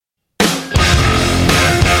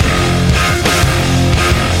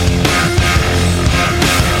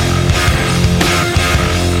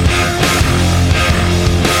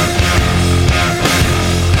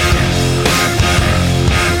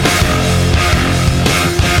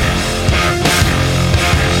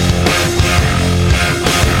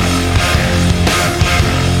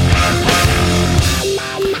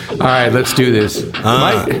All right, let's do this.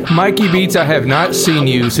 Mikey Beats, I have not seen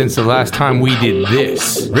you since the last time we did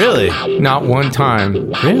this. Really? Not one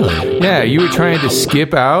time. Really? Yeah, you were trying to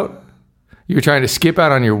skip out. You were trying to skip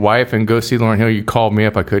out on your wife and go see Lauryn Hill. You called me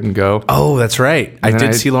up. I couldn't go. Oh, that's right. I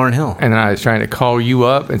did see Lauryn Hill. And then I was trying to call you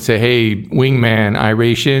up and say, hey, wingman,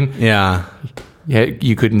 iration. Yeah. Yeah,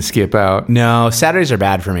 you couldn't skip out. No, Saturdays are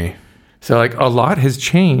bad for me. So, like, a lot has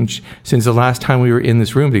changed since the last time we were in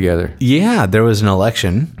this room together. Yeah, there was an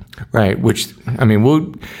election. Right, which, I mean,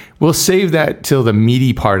 we'll save that till the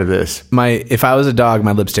meaty part of this. If I was a dog,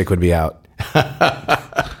 my lipstick would be out.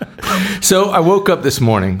 So I woke up this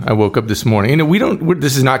morning. You know,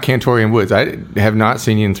 this is not Cantorian Woods. I have not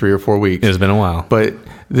seen you in 3 or 4 weeks. It's been a while. But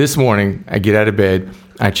this morning, I get out of bed.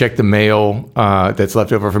 I check the mail that's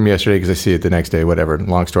left over from yesterday because I see it the next day, whatever.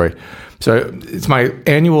 Long story. So it's my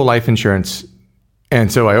annual life insurance.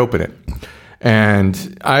 And so I open it.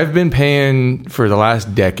 And I've been paying for the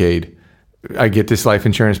last decade. I get this life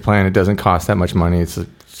insurance plan. It doesn't cost that much money. It's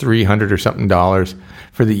 $300 or something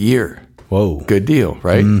for the year. Whoa. Good deal,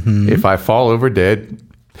 right? Mm-hmm. If I fall over dead,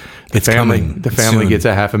 the family gets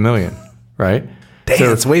 $500,000, right? Damn,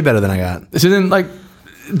 so it's way better than I got. So then, like,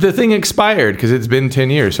 the thing expired because it's been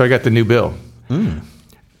 10 years. So I got the new bill.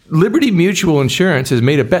 Liberty Mutual Insurance has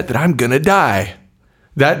made a bet that I'm going to die.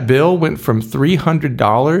 That bill went from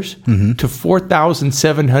 $300 to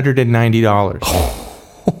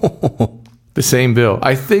 $4,790. The same bill.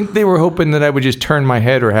 I think they were hoping that I would just turn my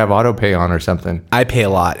head or have auto pay on or something. I pay a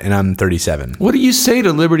lot, and I'm 37. What do you say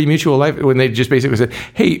to Liberty Mutual Life when they just basically said,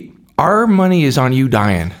 hey, our money is on you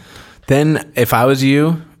dying? Then if I was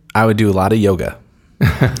you, I would do a lot of yoga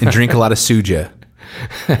and drink a lot of suja.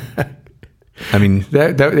 I mean,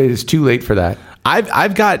 that is too late for that. I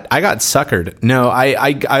got suckered. No,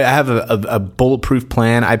 I have a bulletproof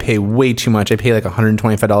plan. I pay way too much. I pay like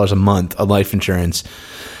 $125 a month of life insurance.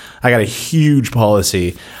 I got a huge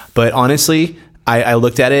policy, but honestly, I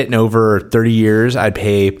looked at it, and over 30 years, I'd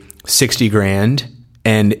pay $60,000.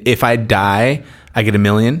 And if I die, I get $1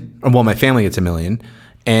 million. Well, my family gets $1 million.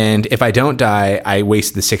 And if I don't die, I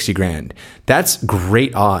waste the $60,000. That's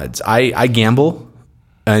great odds. I gamble,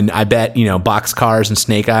 and I bet, boxcars and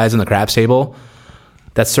snake eyes on the craps table.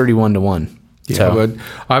 That's 31-1. Yeah, so, but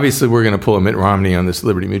obviously we're going to pull a Mitt Romney on this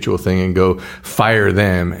Liberty Mutual thing and go fire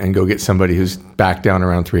them and go get somebody who's back down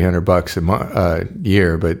around $300 a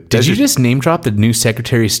year. But did you just name drop the new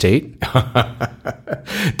Secretary of State?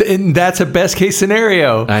 And that's a best case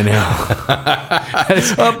scenario. I know.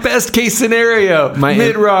 A best case scenario.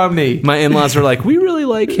 Mitt Romney. My in-laws are like, we really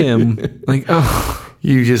like him. Like, oh.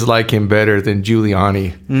 You just like him better than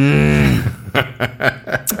Giuliani.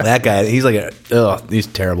 That guy, he's like he's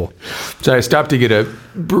terrible. So I stopped to get a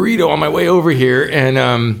burrito on my way over here, and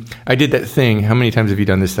I did that thing. How many times have you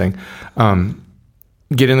done this thing?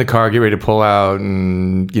 Get in the car, get ready to pull out,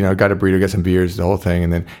 and got a burrito, got some beers, the whole thing,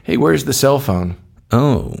 and then, hey, where's the cell phone?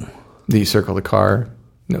 Oh. Then you circle the car,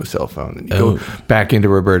 no cell phone. Then you go back into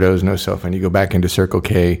Roberto's, no cell phone. You go back into Circle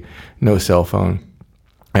K, no cell phone.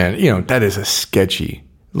 And, that is a sketchy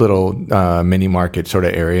little mini market sort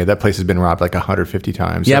of area. That place has been robbed like 150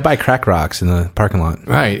 times. Yeah, by crack rocks in the parking lot.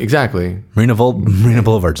 Right, exactly. Marina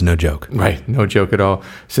Boulevard's no joke. Right, no joke at all.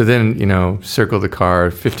 So then, circle the car,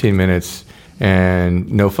 15 minutes, and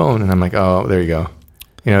no phone. And I'm like, oh, there you go.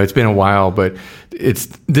 It's been a while, but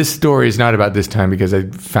this story is not about this time because I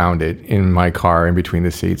found it in my car in between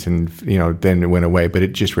the seats, and, then it went away. But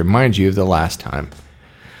it just reminds you of the last time.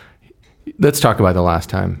 Let's talk about the last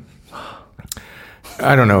time.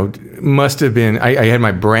 I don't know. Must have been. I had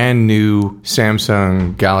my brand new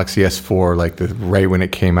Samsung Galaxy S4, right when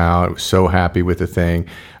it came out. I was so happy with the thing.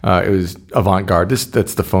 It was avant-garde.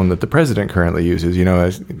 That's the phone that the president currently uses.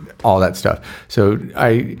 All that stuff. So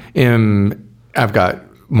I've got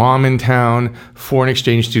mom in town, foreign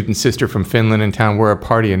exchange student sister from Finland in town. We're a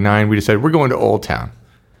party of 9. We decided we're going to Old Town.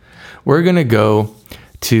 We're going to go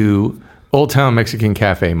to Old Town Mexican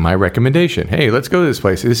Cafe, my recommendation. Hey, let's go to this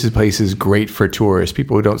place. This place is great for tourists.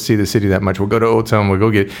 People who don't see the city that much. We'll go to Old Town.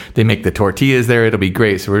 They make the tortillas there. It'll be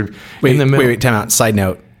great. So we're in the middle. Wait, time out. Side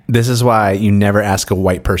note. This is why you never ask a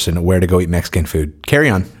white person where to go eat Mexican food. Carry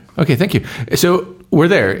on. Okay, thank you. So we're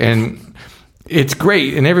there, and it's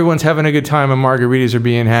great, and everyone's having a good time, and margaritas are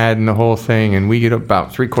being had and the whole thing, and we get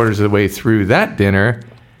about 3/4 of the way through that dinner,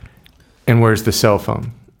 and where's the cell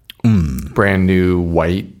phone? Brand new,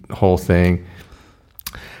 white, whole thing,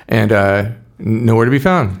 and nowhere to be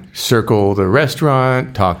found. Circle the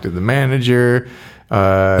restaurant, talk to the manager.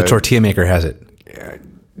 The tortilla maker has it.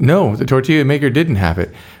 No, the tortilla maker didn't have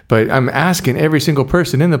it. But I'm asking every single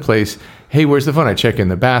person in the place, hey, where's the phone? I check in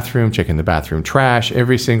the bathroom trash,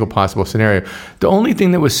 every single possible scenario. The only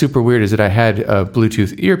thing that was super weird is that I had a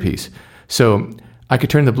Bluetooth earpiece. So I could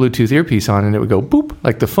turn the Bluetooth earpiece on and it would go boop,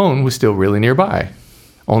 like the phone was still really nearby.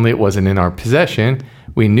 Only it wasn't in our possession.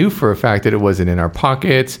 We knew for a fact that it wasn't in our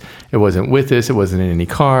pockets. It wasn't with us. It wasn't in any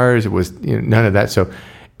cars. It was none of that. So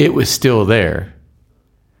it was still there.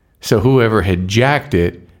 So whoever had jacked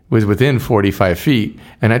it was within 45 feet.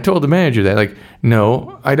 And I told the manager that, like,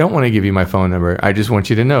 no, I don't want to give you my phone number. I just want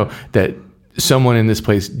you to know that someone in this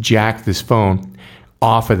place jacked this phone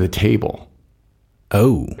off of the table.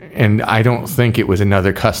 Oh. And I don't think it was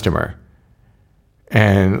another customer.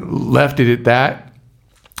 And left it at that.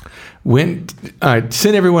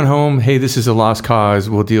 Sent everyone home. Hey, this is a lost cause.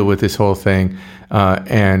 We'll deal with this whole thing.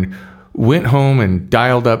 And went home and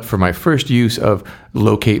dialed up for my first use of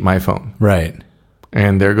locate my phone. Right.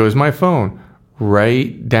 And there goes my phone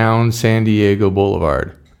right down San Diego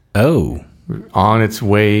Boulevard. Oh. On its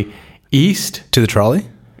way east. To the trolley?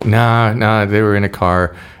 Nah. They were in a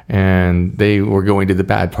car and they were going to the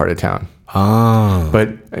bad part of town. Oh. But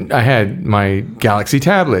I had my Galaxy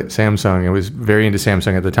tablet, Samsung. I was very into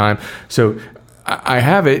Samsung at the time. So I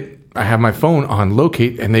have it. I have my phone on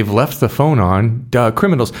locate, and they've left the phone on. Duh,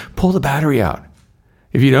 criminals, pull the battery out.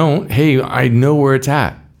 If you don't, hey, I know where it's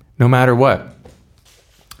at, no matter what.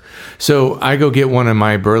 So I go get one of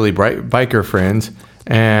my burly biker friends,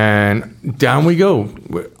 and down we go,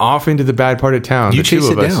 off into the bad part of town. You chase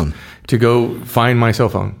it down. To go find my cell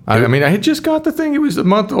phone. I mean, I had just got the thing. It was a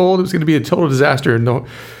month old. It was going to be a total disaster. No,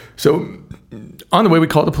 so on the way, we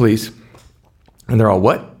called the police, and they're all,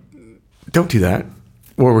 "What? Don't do that."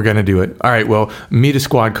 Or we're going to do it. All right, well, meet a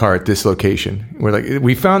squad car at this location. We're like,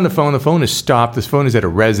 we found the phone. The phone is stopped. This phone is at a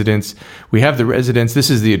residence. We have the residence.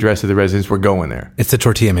 This is the address of the residence. We're going there. It's the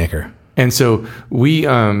tortilla maker. And so we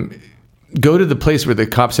go to the place where the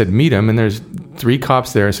cop said meet him, and there's 3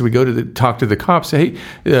 cops there. So we go to talk to the cops. Say,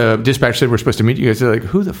 hey, dispatch said we're supposed to meet you guys. They're like,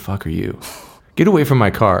 who the fuck are you? Get away from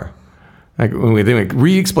my car. Like, when we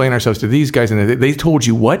re-explain ourselves to these guys, and they told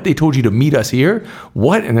you what? They told you to meet us here?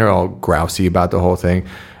 What? And they're all grousy about the whole thing.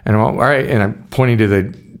 And I'm all right. And I'm pointing to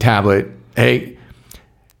the tablet. Hey,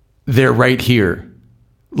 they're right here.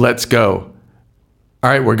 Let's go. All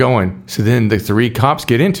right, we're going. So then the 3 cops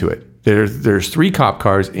get into it. There's 3 cop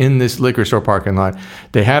cars in this liquor store parking lot.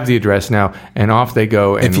 They have the address now, and off they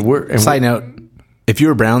go. And side note, if you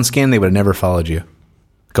were brown skin, they would have never followed you.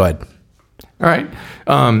 Go ahead. All right.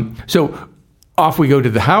 So off we go to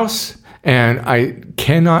the house, and I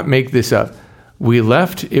cannot make this up. We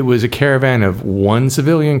left. It was a caravan of 1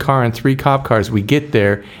 civilian car and 3 cop cars. We get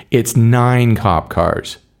there. It's 9 cop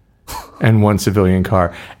cars and 1 civilian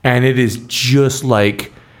car. And it is just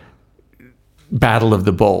like Battle of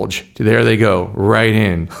the Bulge. There they go, right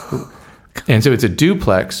in. And so it's a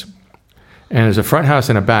duplex, and there's a front house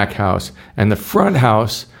and a back house. And the front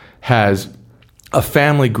house has a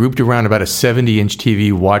family grouped around about a 70-inch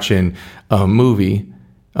TV watching a movie,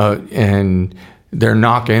 and they're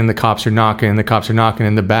knocking. The cops are knocking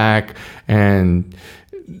in the back, and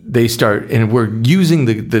they start. And we're using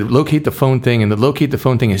the locate the phone thing, and the locate the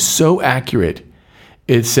phone thing is so accurate.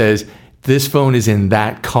 It says this phone is in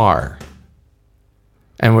that car,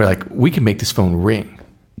 and we're like, we can make this phone ring.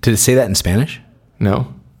 Did it say that in Spanish?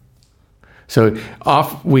 No. So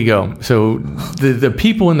off we go. So the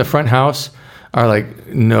people in the front house are like,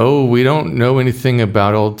 no, we don't know anything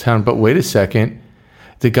about Old Town. But wait a second.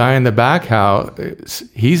 The guy in the back house,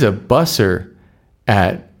 he's a busser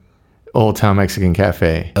at Old Town Mexican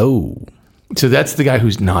Cafe. Oh. So that's the guy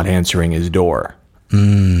who's not answering his door.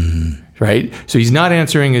 Right? So he's not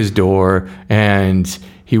answering his door, and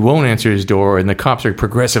he won't answer his door, and the cops are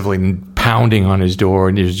progressively pounding on his door,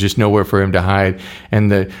 and there's just nowhere for him to hide. And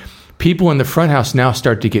the people in the front house now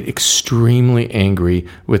start to get extremely angry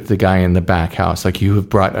with the guy in the back house. Like, you have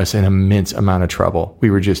brought us an immense amount of trouble. We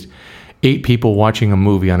were just 8 people watching a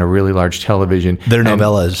movie on a really large television. They're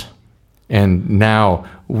novellas. And now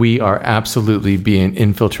we are absolutely being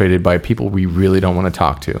infiltrated by people we really don't want to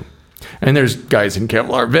talk to. And there's guys in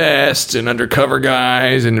Kevlar vests and undercover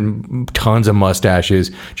guys and tons of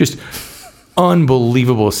mustaches. Just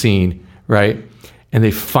unbelievable scene, right? And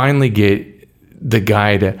they finally get the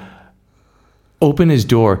guy to open his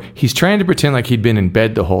door. He's trying to pretend like he'd been in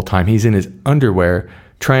bed the whole time. He's in his underwear,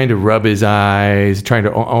 trying to rub his eyes, trying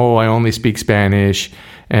to, I only speak Spanish.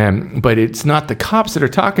 But it's not the cops that are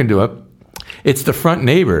talking to him. It's the front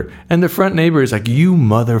neighbor. And the front neighbor is like, you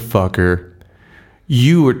motherfucker,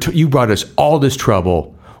 you brought us all this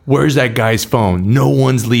trouble. where's that guy's phone? No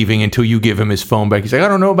one's leaving until you give him his phone back. He's like, I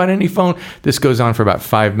don't know about any phone. This goes on for about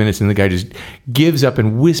 5 minutes, and the guy just gives up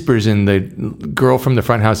and whispers in the girl from the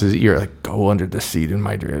front house's ear, like, go under the seat in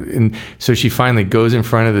my... And so she finally goes in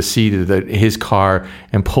front of the seat of his car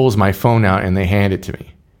and pulls my phone out, and they hand it to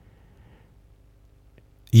me.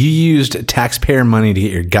 You used taxpayer money to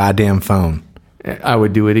get your goddamn phone. I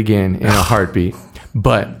would do it again in a heartbeat.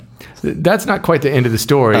 But that's not quite the end of the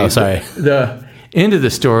story. Oh, sorry. The end of the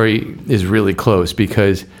story is really close,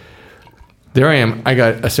 because there I am. I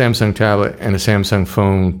got a Samsung tablet and a Samsung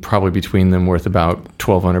phone, probably between them worth about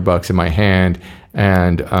 $1,200 in my hand,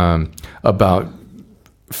 and about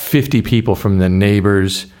 50 people from the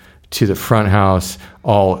neighbors to the front house,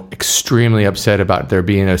 all extremely upset about there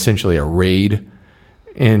being essentially a raid.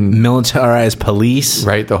 In militarized police,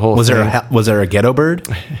 right? The whole was thing. Was there a ghetto bird?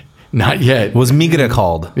 Not yet. Was Migata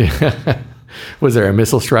called? Was there a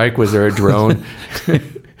missile strike? Was there a drone?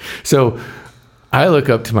 So I look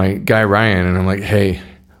up to my guy Ryan, and I'm like, "Hey,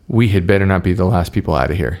 we had better not be the last people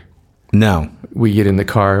out of here." No. We get in the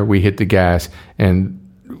car, we hit the gas, and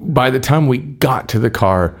by the time we got to the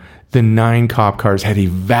car, the 9 cop cars had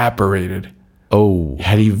evaporated. Oh,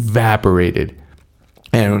 had evaporated.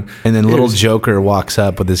 And then little Joker walks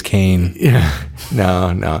up with his cane. Yeah,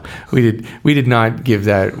 no, we did not give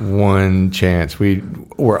that one chance. We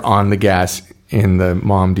were on the gas in the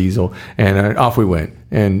mom diesel, and off we went,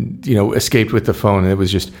 and escaped with the phone. And it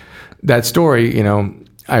was just that story.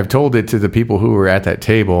 I've told it to the people who were at that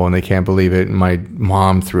table, and they can't believe it. And my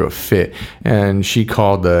mom threw a fit, and she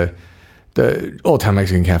called the Old Town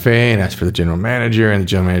Mexican Cafe and asked for the general manager, and the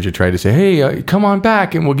general manager tried to say, hey, come on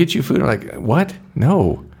back and we'll get you food. I'm like, what?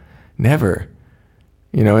 No, never.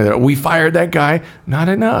 We fired that guy. Not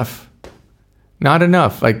enough.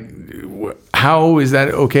 Like, how is that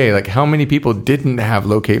okay? Like, how many people didn't have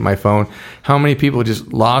locate my phone? How many people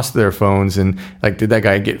just lost their phones? And like, did that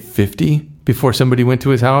guy get 50 before somebody went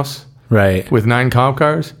to his house? Right. With 9 cop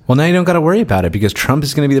cars? Well, now you don't got to worry about it, because Trump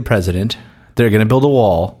is going to be the president. They're going to build a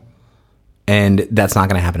wall. And that's not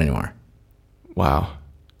going to happen anymore. Wow.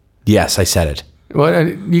 Yes, I said it. Well,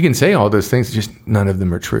 you can say all those things, just none of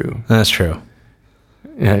them are true. That's true.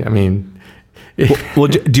 Yeah, I mean... well,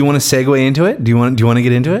 do you want to segue into it? Do you want to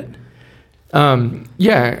get into it?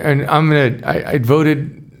 Yeah, and I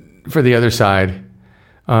voted for the other side.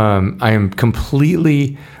 I am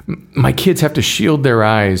completely... My kids have to shield their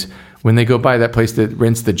eyes when they go by that place that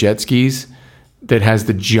rents the jet skis, that has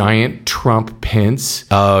the giant Trump pence.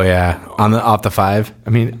 Oh yeah, off the 5. I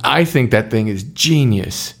mean, I think that thing is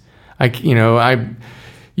genius. I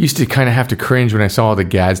used to kind of have to cringe when I saw all the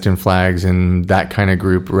Gadsden flags and that kind of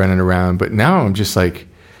group running around, but now I'm just like,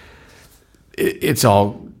 it's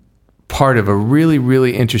all part of a really,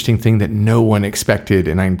 really interesting thing that no one expected,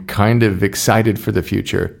 and I'm kind of excited for the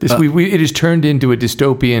future. It has turned into a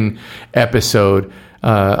dystopian episode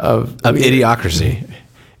of Idiocracy.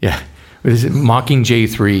 Yeah. What is it?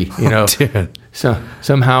 Mockingjay 3, Dude. So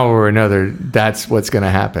somehow or another, that's what's going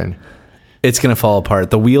to happen. It's going to fall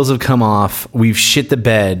apart. The wheels have come off. We've shit the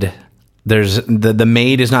bed. There's the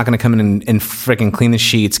maid is not going to come in and freaking clean the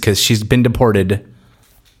sheets because she's been deported.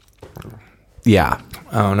 Yeah.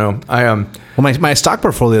 I don't know. Well, my stock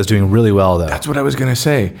portfolio is doing really well, though. That's what I was going to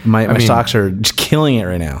say. My stocks are just killing it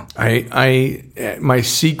right now.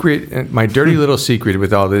 My dirty little secret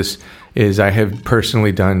with all this is I have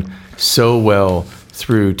personally done so well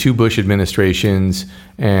through 2 Bush administrations,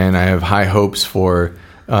 and I have high hopes for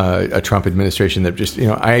a Trump administration that just,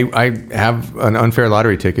 I have an unfair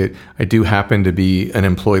lottery ticket. I do happen to be an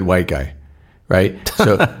employed white guy, right?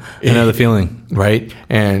 So I know the feeling. Right?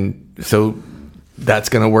 And so that's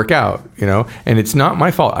going to work out, and it's not my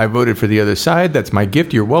fault. I voted for the other side. That's my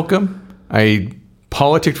gift. You're welcome. I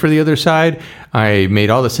politicked for the other side. I made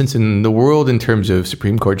all the sense in the world in terms of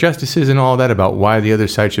Supreme Court justices and all that about why the other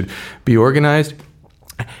side should be organized.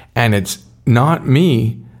 And it's not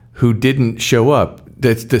me who didn't show up.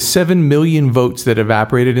 That's the 7 million votes that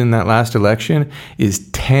evaporated in that last election is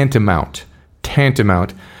tantamount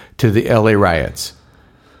to the LA riots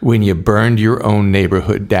when you burned your own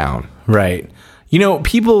neighborhood down. Right.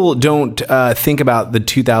 People don't think about the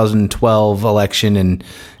 2012 election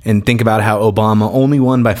and think about how Obama only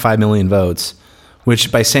won by 5 million votes,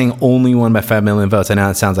 which by saying only won by 5 million votes, I know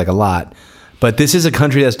it sounds like a lot, but this is a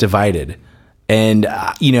country that's divided. And,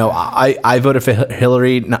 I voted for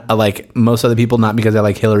Hillary, not, like most other people, not because I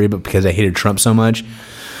like Hillary, but because I hated Trump so much.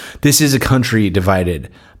 This is a country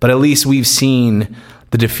divided, but at least we've seen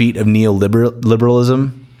the defeat of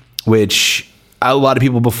neoliberalism, which a lot of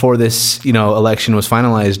people before this, election was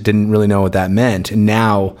finalized didn't really know what that meant. And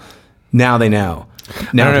now they know.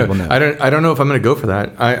 Now I people don't know. know. I don't know if I'm going to go for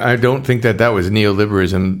that. I don't think that was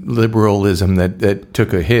liberalism that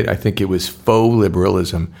took a hit. I think it was faux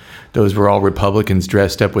liberalism. Those were all Republicans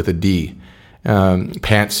dressed up with a D,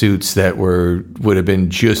 pantsuits that would have been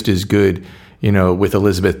just as good, with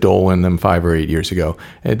Elizabeth Dole in them 5 or 8 years ago.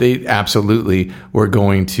 And they absolutely were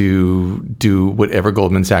going to do whatever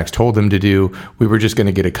Goldman Sachs told them to do. We were just going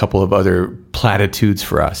to get a couple of other platitudes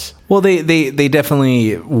for us. Well, they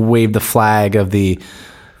definitely waved the flag of the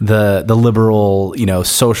liberal,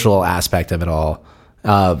 social aspect of it all.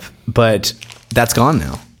 But that's gone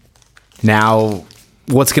now. Now,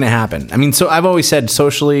 what's going to happen? I mean, so I've always said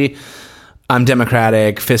socially, I'm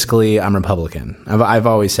Democratic. Fiscally, I'm Republican. I've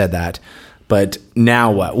always said that. But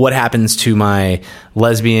now what? What happens to my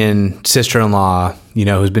lesbian sister-in-law,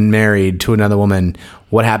 who's been married to another woman?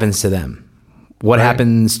 What happens to them? What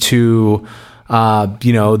happens to,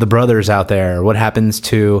 the brothers out there? What happens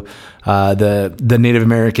to the Native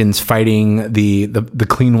Americans fighting the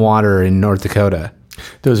clean water in North Dakota?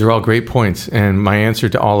 Those are all great points. And my answer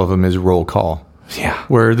to all of them is roll call. Yeah.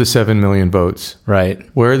 Where are the 7 million votes? Right.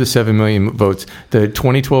 Where are the 7 million votes? The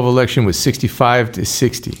 2012 election was 65 to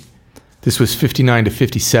 60. This was 59 to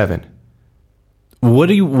 57. What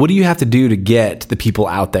do you have to do to get the people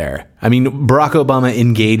out there? I mean, Barack Obama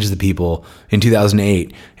engaged the people in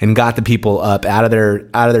 2008 and got the people up out of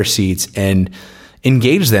their seats and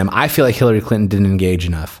engaged them. I feel like Hillary Clinton didn't engage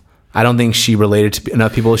enough. I don't think she related to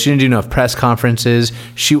enough people. She didn't do enough press conferences.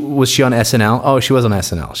 Was she on SNL? Oh, she was on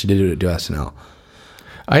SNL. She did do SNL.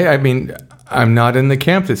 I mean, I'm not in the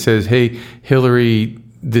camp that says, "Hey, Hillary,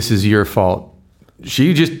 this is your fault."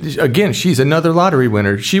 She's another lottery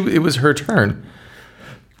winner. It was her turn.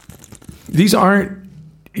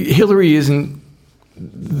 Hillary isn't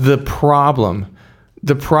the problem.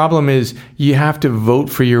 The problem is you have to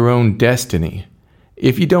vote for your own destiny.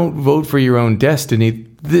 If you don't vote for your own destiny,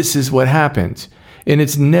 this is what happens. And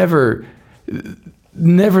it's never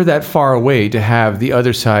that far away to have the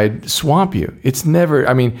other side swamp you. It's never,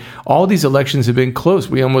 all these elections have been close.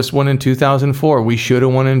 We almost won in 2004. We should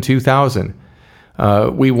have won in 2000.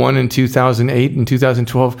 We won in 2008 and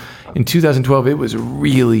 2012. In 2012, it was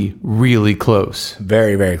really, really close.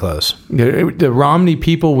 Very, very close. The Romney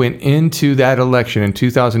people went into that election in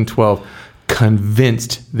 2012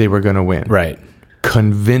 convinced they were going to win. Right.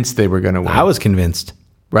 Convinced they were going to win. I was convinced.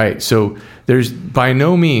 Right. So there's by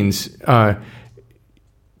no means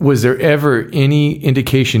was there ever any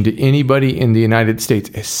indication to anybody in the United States,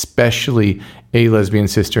 especially a lesbian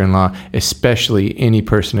sister-in-law, especially any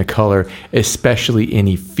person of color, especially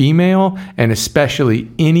any female, and especially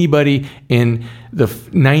anybody in the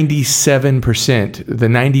 97%, the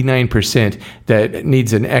 99% that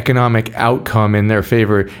needs an economic outcome in their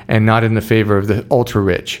favor and not in the favor of the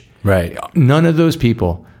ultra-rich. Right. None of those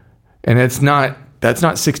people, and that's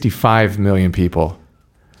not 65 million people.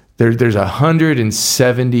 There's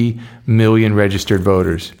 170 million registered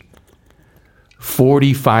voters.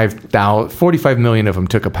 45 million of them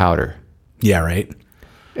took a powder. Yeah, right.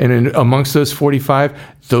 And amongst those 45,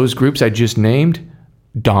 those groups I just named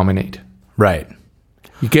dominate. Right.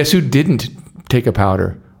 Guess who didn't take a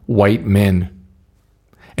powder? White men.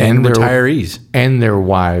 And retirees. And their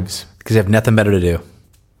wives. Because they have nothing better to do.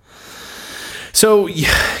 So,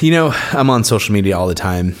 I'm on social media all the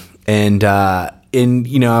time. And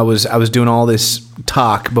I was doing all this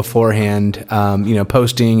talk beforehand,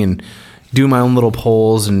 posting and doing my own little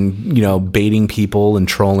polls and, baiting people and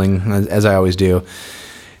trolling as I always do.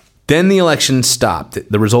 Then the election stopped.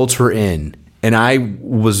 The results were in and I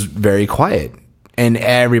was very quiet and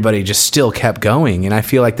everybody just still kept going. And I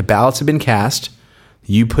feel like the ballots have been cast.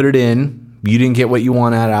 You put it in, you didn't get what you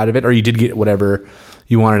wanted out of it, or you did get whatever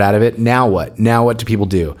you wanted out of it. Now what? Now what do people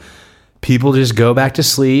do? People just go back to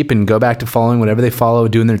sleep and go back to following whatever they follow,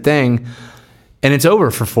 doing their thing. And it's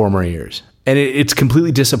over for 4 more years. And it's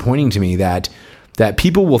completely disappointing to me that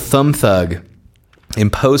people will thumb thug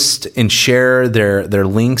and post and share their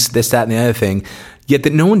links, this, that, and the other thing, yet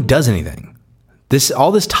that no one does anything.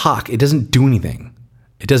 All this talk, it doesn't do anything.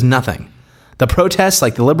 It does nothing. The protests,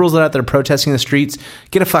 like the liberals that are out there protesting in the streets,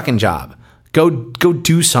 get a fucking job. Go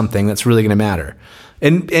do something that's really going to matter.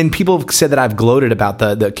 And people have said that I've gloated about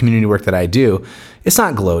the community work that I do. It's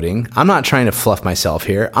not gloating. I'm not trying to fluff myself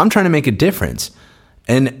here. I'm trying to make a difference.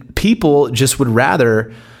 And people just would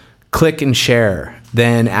rather click and share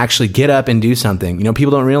than actually get up and do something.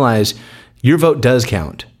 People don't realize your vote does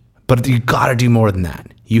count, but you got to do more than that.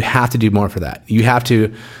 You have to do more for that. You have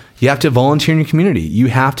to volunteer in your community. You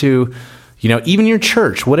have to, even your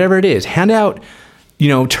church, whatever it is, hand out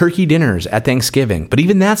turkey dinners at Thanksgiving. But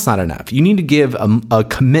even that's not enough. You need to give a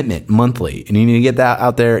commitment monthly, and you need to get that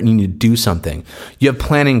out there, and you need to do something. You have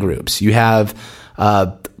planning groups. You have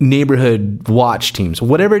neighborhood watch teams.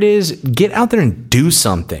 Whatever it is, get out there and do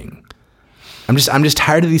something. I'm just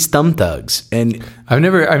tired of these thumb thugs. And I've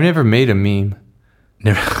never made a meme.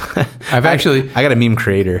 Never. I got a meme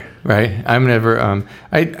creator. Right. I'm never.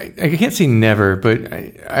 I can't say never, but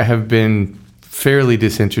I have been fairly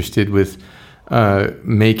disinterested with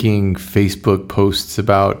making Facebook posts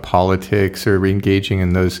about politics or engaging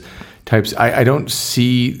in those types. I don't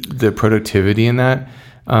see the productivity in that.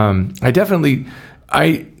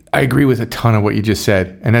 I agree with a ton of what you just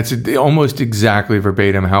said, and that's almost exactly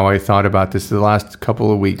verbatim how I thought about this the last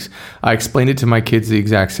couple of weeks. I explained it to my kids the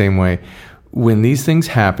exact same way. When these things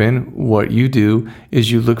happen, what you do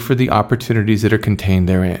is you look for the opportunities that are contained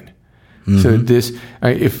therein. Mm-hmm. So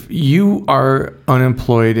if you are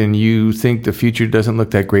unemployed and you think the future doesn't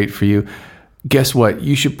look that great for you, guess what?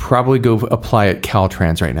 You should probably go apply at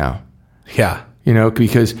Caltrans right now. Yeah.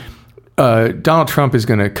 Because Donald Trump is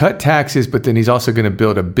going to cut taxes, but then he's also going to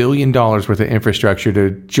build $1 billion worth of infrastructure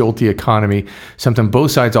to jolt the economy, something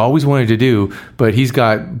both sides always wanted to do, but he's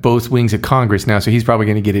got both wings of Congress now, so he's probably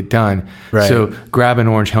going to get it done. Right. So grab an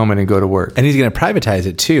orange helmet and go to work. And he's going to privatize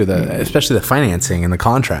it too, especially the financing and the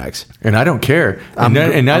contracts. And I don't care. And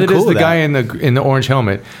neither does the guy in the orange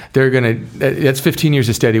helmet. They're going to. That's 15 years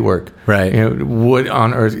of steady work. Right. What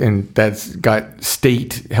on earth? And that's got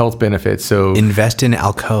state health benefits. So invest in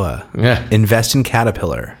Alcoa. Yeah. Invest in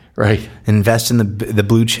Caterpillar. Right. Invest in the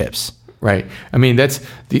blue chips. Right. I mean, that's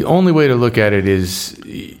the only way to look at it is,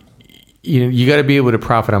 you got to be able to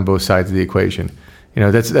profit on both sides of the equation.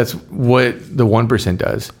 That's what the 1%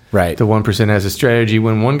 does. Right. The 1% has a strategy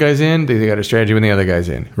when one guy's in, they got a strategy when the other guy's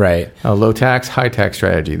in. Right. A low tax, high tax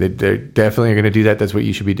strategy. They definitely are going to do that. That's what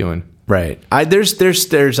you should be doing. Right. There's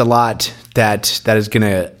a lot that is going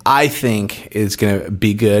to, I think, is going to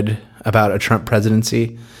be good about a Trump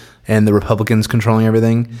presidency and the Republicans controlling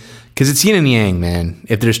everything. Because it's yin and yang, man.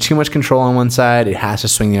 If there's too much control on one side, it has to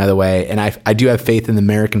swing the other way. And I do have faith in the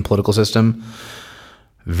American political system.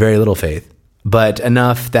 Very little faith. But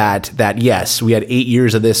enough that yes, we had 8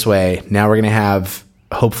 years of this way. Now we're going to have,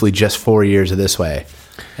 hopefully, just 4 years of this way.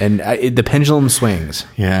 And the pendulum swings.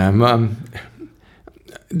 Yeah.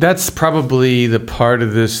 That's probably the part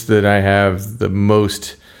of this that I have the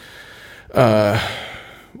most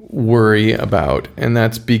worry about. And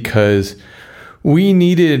that's because we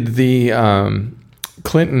needed the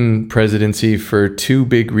Clinton presidency for two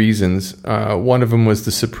big reasons. One of them was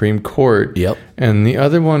the Supreme Court. Yep. And the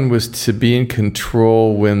other one was to be in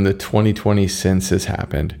control when the 2020 census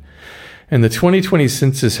happened. And the 2020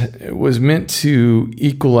 census was meant to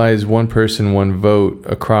equalize one person, one vote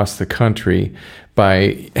across the country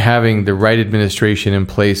by having the right administration in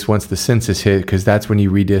place once the census hit, because that's when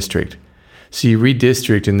you redistrict. So you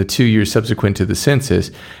redistrict in the 2 years subsequent to the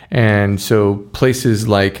census. And so places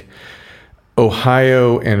like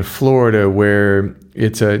Ohio and Florida, where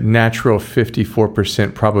it's a natural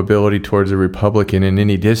 54% probability towards a Republican in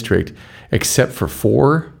any district, except for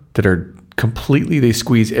 4 that are completely, they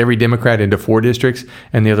squeeze every Democrat into 4 districts,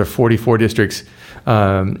 and the other 44 districts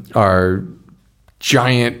are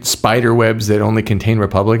giant spider webs that only contain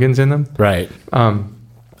Republicans in them. Right.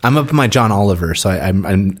 I'm up in my John Oliver, so I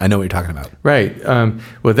know what you're talking about. Right.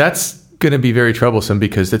 Well, that's going to be very troublesome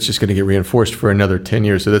because that's just going to get reinforced for another 10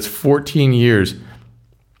 years. So that's 14 years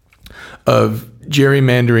of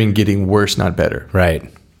gerrymandering getting worse, not better.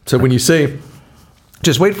 Right. So when you say,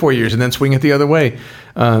 just wait 4 years and then swing it the other way,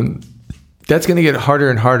 that's going to get harder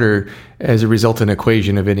and harder as a resultant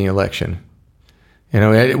equation of any election.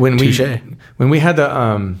 When we had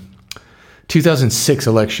the 2006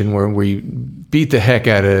 election where we beat the heck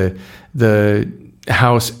out of the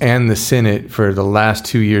House and the Senate for the last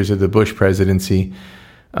 2 years of the Bush presidency,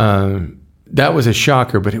 that was a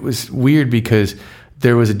shocker, but it was weird because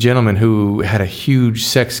there was a gentleman who had a huge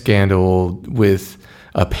sex scandal with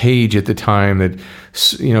a page at the time that,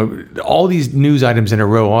 all these news items in a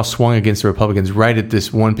row all swung against the Republicans right at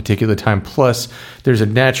this one particular time. Plus, there's a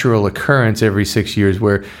natural occurrence every 6 years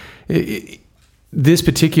where this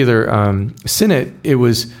particular Senate, it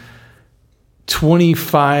was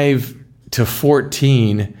 25 to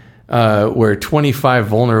 14, where 25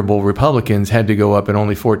 vulnerable Republicans had to go up and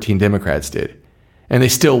only 14 Democrats did. And they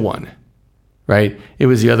still won, right? It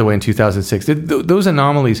was the other way in 2006. Those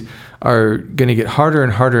anomalies are going to get harder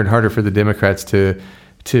and harder and harder for the Democrats to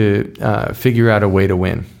figure out a way to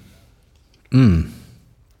win.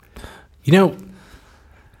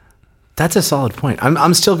 That's a solid point.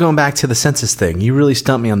 I'm still going back to the census thing. You really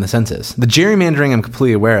stumped me on the census. The gerrymandering I'm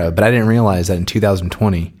completely aware of, but I didn't realize that in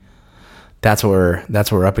 2020, that's what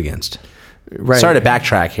we're up against. Right. Sorry to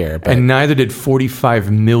backtrack here, but And neither did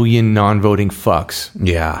 45 million non-voting fucks.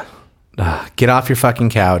 yeah. Get off your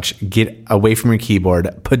fucking couch. Get away from your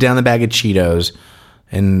keyboard. Put down the bag of Cheetos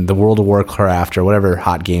and the World of Warcraft or whatever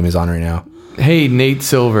hot game is on right now. Hey, Nate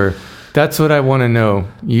Silver, that's what I want to know.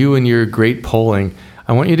 You and your great polling.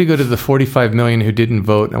 I want you to go to the 45 million who didn't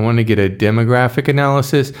vote. I want to get a demographic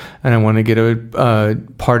analysis, and I want to get a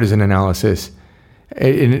partisan analysis.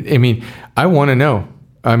 I mean, I want to know.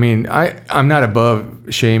 I mean, I'm not above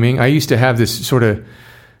shaming. I used to have this sort of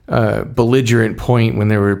belligerent point when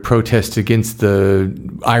there were protests against the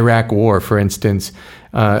Iraq war, for instance.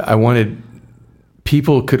 I wanted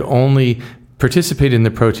people could only participate in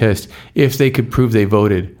the protest if they could prove they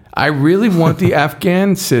voted. I really want the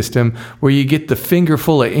Afghan system where you get the finger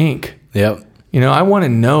full of ink. Yep. You know, I want to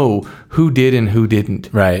know who did and who didn't.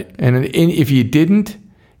 Right. And if you didn't,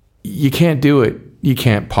 you can't do it. You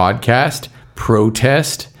can't podcast,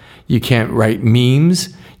 protest. You can't write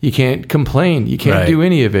memes. You can't complain. You can't do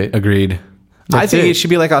any of it. Agreed. I think it should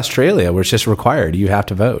be like Australia, where it's just required. You have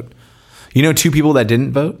to vote. You know 2 people that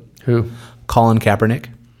didn't vote? Who? Colin Kaepernick.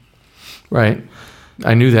 Right.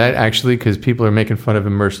 I knew that, actually, because people are making fun of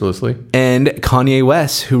him mercilessly. And Kanye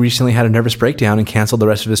West, who recently had a nervous breakdown and canceled the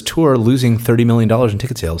rest of his tour, losing $30 million in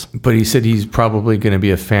ticket sales. But he said he's probably going to be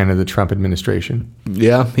a fan of the Trump administration.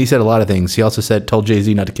 Yeah, he said a lot of things. He also told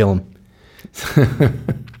Jay-Z not to kill him.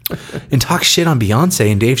 And talk shit on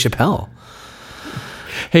Beyonce and Dave Chappelle.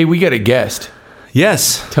 Hey, we got a guest.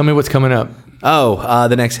 Yes. Tell me what's coming up.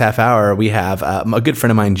 The next half hour, we have a good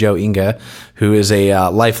friend of mine, Joe Inga, who is a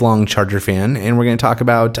lifelong Charger fan, and we're going to talk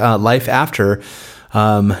about life after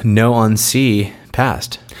No on C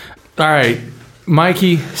passed. All right.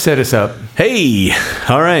 Mikey, set us up. Hey.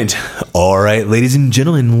 All right, ladies and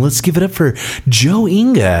gentlemen, let's give it up for Joe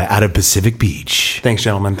Inga out of Pacific Beach. Thanks,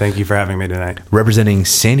 gentlemen. Thank you for having me tonight. Representing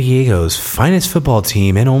San Diego's finest football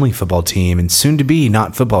team and only football team, and soon to be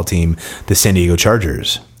not football team, the San Diego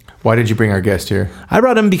Chargers. Why did you bring our guest here? I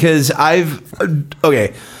brought him because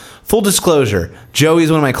full disclosure,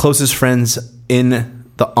 Joey's one of my closest friends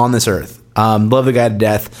on this earth. Love the guy to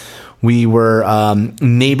death. We were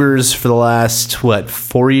neighbors for the last,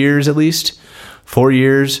 4 years at least? 4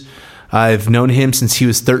 years. I've known him since he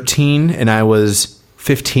was 13 and I was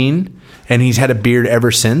 15, and he's had a beard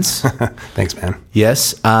ever since. Thanks, man.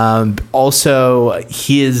 Yes. Also,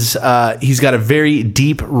 he's got a very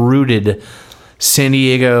deep-rooted San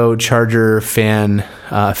Diego Charger fan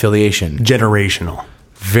affiliation. Generational.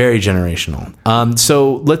 Very generational.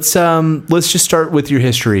 So let's just start with your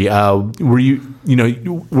history. Where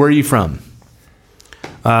are you from?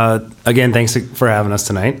 Again, thanks for having us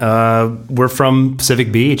tonight. We're from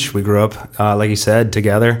Pacific Beach. We grew up, like you said,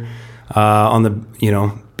 together on the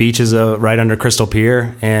beaches right under Crystal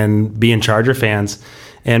Pier, and being Charger fans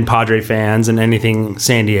and Padre fans and anything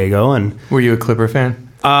San Diego. And Were you a Clipper fan?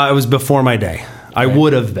 it was before my day. I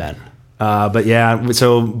would have been. But yeah,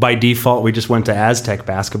 so by default, we just went to Aztec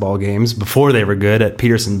basketball games before they were good at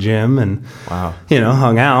Peterson Gym, and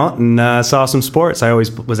hung out and saw some sports. I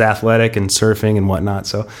always was athletic and surfing and whatnot,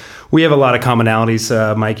 so we have a lot of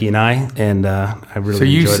commonalities, Mikey and I, and I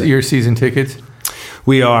really enjoyed it. Your season tickets?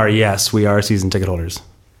 We are season ticket holders.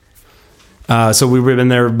 So we've been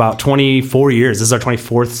there about 24 years. This is our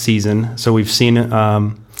 24th season, so we've seen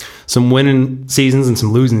some winning seasons and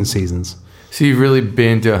some losing seasons. So you've really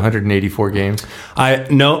been to 184 games?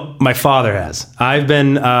 No, my father has. I've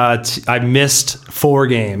been. I missed 4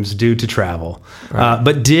 games due to travel,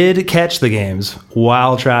 but did catch the games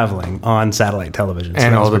while traveling on satellite television.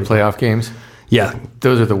 And all the cool. playoff games? Yeah,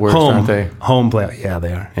 Those are the worst, aren't they? Home playoff. Yeah,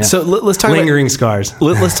 they are. Yeah. So let's talk lingering scars.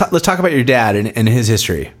 Let's talk about your dad and his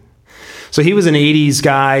history. So he was an 80s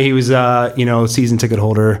guy. He was season ticket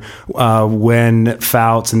holder when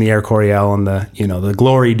Fouts and the Air Coryell and the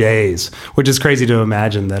glory days, which is crazy to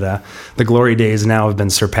imagine that the glory days now have been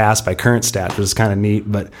surpassed by current stats, which is kind of neat,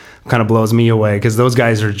 but kind of blows me away because those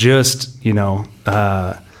guys are just they're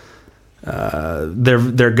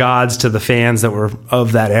gods to the fans that were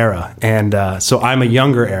of that era. And so I'm a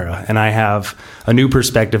younger era, and I have a new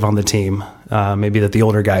perspective on the team, maybe that the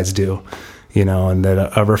older guys do. And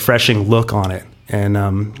that a refreshing look on it, and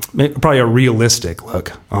probably a realistic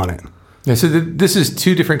look on it. Yeah, so this is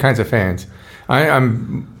 2 different kinds of fans.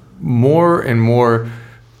 I'm more and more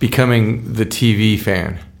becoming the TV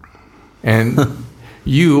fan. And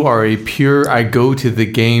you are a pure, I go to the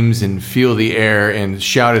games and feel the air and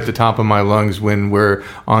shout at the top of my lungs when we're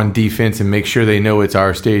on defense and make sure they know it's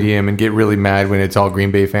our stadium and get really mad when it's all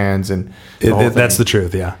Green Bay fans. And that's the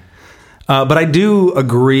truth, yeah. But I do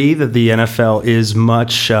agree that the NFL is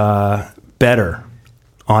much better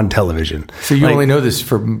on television. So you only know this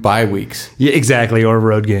for bye weeks. Yeah, exactly, or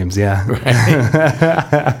road games, yeah.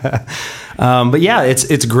 Right. But yeah,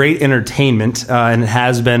 it's great entertainment, and it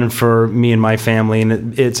has been for me and my family,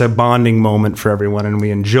 and it's a bonding moment for everyone, and we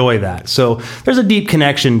enjoy that. So there's a deep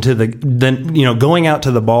connection to the going out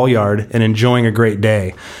to the ball yard and enjoying a great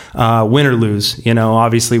day, win or lose.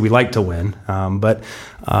 Obviously we like to win, but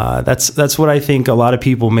that's what I think a lot of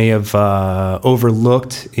people may have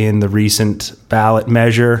overlooked in the recent ballot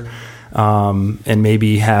measure, and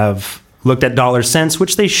maybe have looked at dollar cents,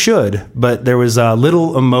 which they should, but there was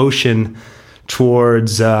little emotion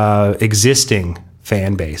towards existing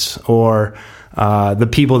fan base or the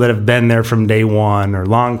people that have been there from day one, or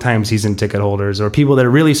long-time season ticket holders, or people that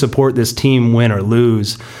really support this team win or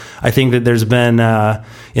lose. I think that there's been,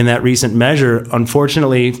 in that recent measure,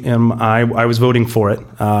 unfortunately, I was voting for it,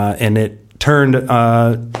 and it turned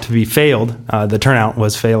to be failed. The turnout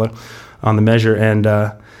was failed on the measure, and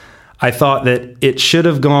I thought that it should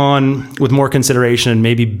have gone with more consideration and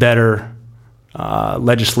maybe better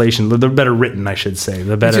legislation, the better written, I should say.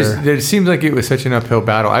 It seems like it was such an uphill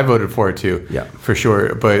battle. I voted for it too, yeah, for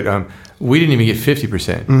sure. But we didn't even get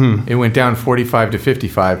 50%. Mm-hmm. It went down 45 to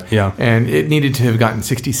 55, yeah, and it needed to have gotten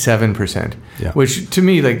 67%. Yeah. Which to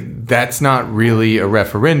me, that's not really a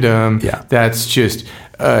referendum. Yeah, that's just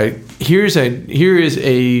here is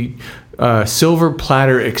a silver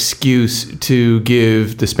platter excuse to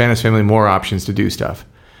give the Spanos family more options to do stuff.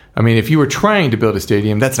 I mean, if you were trying to build a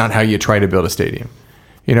stadium, that's not how you try to build a stadium.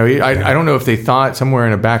 I don't know if they thought somewhere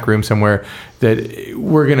in a back room somewhere that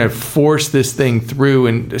we're going to force this thing through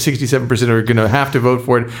and 67% are going to have to vote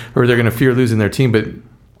for it, or they're going to fear losing their team. But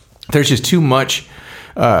there's just too much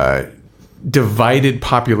divided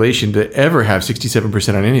population to ever have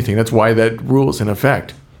 67% on anything. That's why that rule's in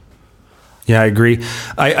effect. Yeah, I agree.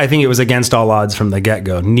 I think it was against all odds from the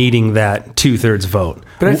get-go, needing that 2/3 vote.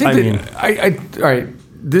 But I think all right,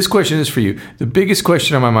 this question is for you. The biggest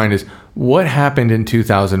question on my mind is, what happened in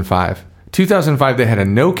 2005? 2005, they had a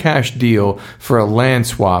no-cash deal for a land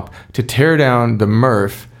swap to tear down the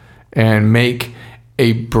Murph and make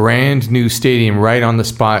a brand new stadium right on the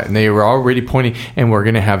spot. And they were already pointing, and we're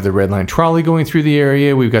going to have the Red Line trolley going through the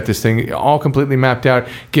area. We've got this thing all completely mapped out.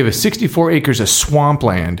 Give us 64 acres of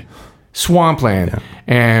swampland, yeah,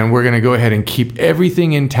 and we're going to go ahead and keep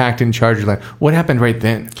everything intact in Charger land. What happened right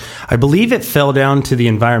then? I believe it fell down to the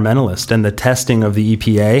environmentalist and the testing of the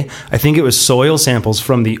EPA. I think it was soil samples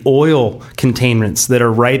from the oil containments that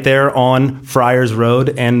are right there on Friars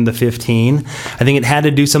Road and the 15. I think it had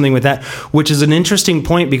to do something with that, which is an interesting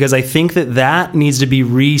point, because I think that needs to be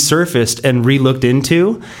resurfaced and re-looked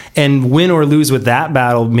into, and win or lose with that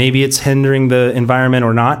battle. Maybe it's hindering the environment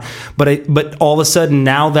or not, but all of a sudden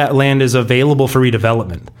now that land is available for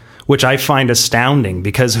redevelopment, which I find astounding,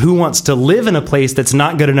 because who wants to live in a place that's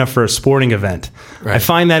not good enough for a sporting event? Right. I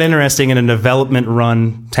find that interesting in a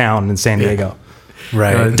development-run town in San Diego. Yeah.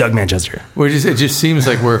 Right. Doug Manchester. It just seems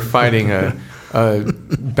like we're fighting a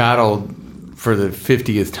battle for the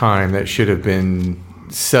 50th time that should have been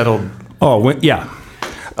settled. Oh, yeah.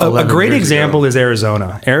 A great example is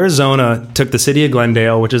Arizona. Arizona took the city of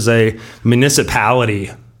Glendale, which is a municipality,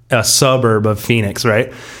 a suburb of Phoenix,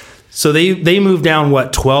 right? So they moved down,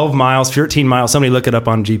 12 miles, 13 miles, somebody look it up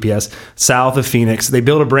on GPS, south of Phoenix. They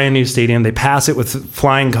build a brand new stadium. They pass it with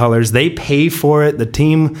flying colors. They pay for it. The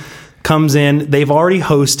team comes in. They've already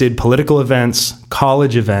hosted political events,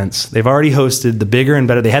 college events. They've already hosted the bigger and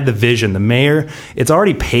better. They had the vision, the mayor. It's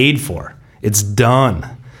already paid for. It's done.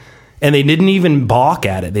 And they didn't even balk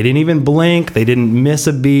at it. They didn't even blink. They didn't miss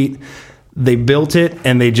a beat. They built it,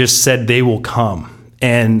 and they just said they will come.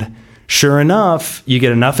 And sure enough, you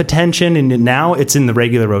get enough attention, and now it's in the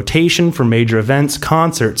regular rotation for major events,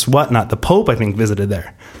 concerts, whatnot. The Pope, I think, visited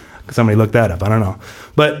there. Somebody looked that up. I don't know.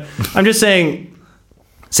 But I'm just saying,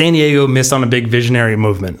 San Diego missed on a big visionary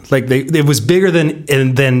movement. It was bigger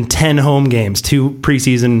than 10 home games, 2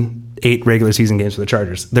 preseason, 8 regular season games for the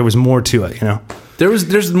Chargers. There was more to it,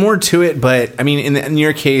 There's more to it, but I mean, in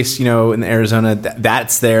your case, in Arizona,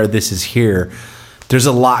 that's there. This is here. There's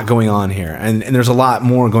a lot going on here, and there's a lot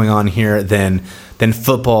more going on here than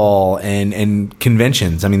football and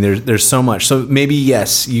conventions. I mean, there's so much. So maybe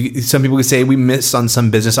yes, some people could say we missed on some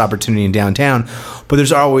business opportunity in downtown, but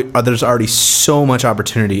there's already so much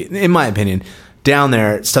opportunity, in my opinion, down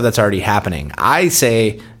there. Stuff that's already happening. I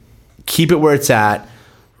say keep it where it's at.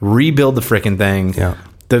 Rebuild the frickin' thing. Yeah.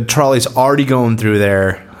 The trolley's already going through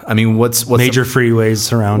there. I mean, what's major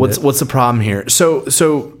freeways around it. What's the problem here?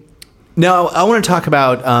 So now I want to talk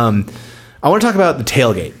about the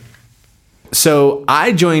tailgate. So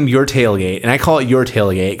I joined your tailgate, and I call it your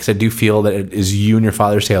tailgate because I do feel that it is you and your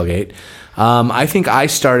father's tailgate. I think I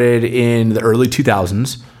started in the early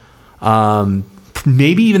 2000s,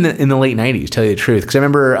 maybe even in the late 90s, tell you the truth. Because I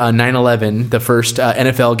remember 9/11, the first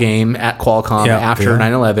NFL game at Qualcomm after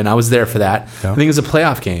 9/11. I was there for that. Yeah. I think it was a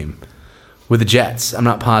playoff game with the Jets. I'm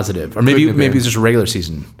not positive. Or maybe it was just a regular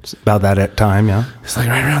season. It's about that time, yeah. It's like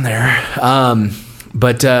right around there.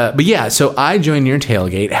 But yeah, so I joined your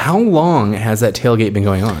tailgate. How long has that tailgate been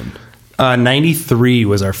going on? 93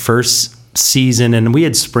 was our first season, and we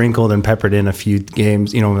had sprinkled and peppered in a few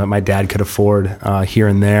games, that my dad could afford here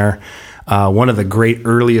and there. One of the great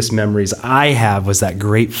earliest memories I have was that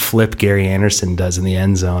great flip Gary Anderson does in the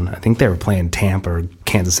end zone. I think they were playing Tampa or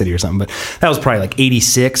Kansas City or something, but that was probably like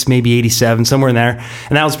 86, maybe 87, somewhere in there.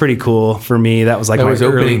 And that was pretty cool for me. That was like my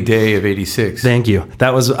opening day of 86. Thank you.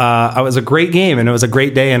 That was a great game, and it was a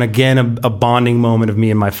great day. And again, a bonding moment of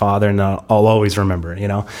me and my father, and I'll always remember,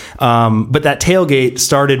 But that tailgate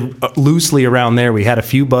started loosely around there. We had a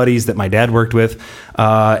few buddies that my dad worked with,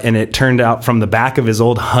 and it turned out from the back of his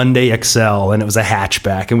old Hyundai Excel, and it was a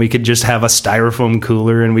hatchback, and we could just have a styrofoam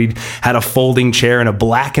cooler, and we had a folding chair and a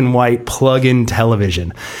black and white plug-in television,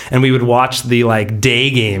 and we would watch the day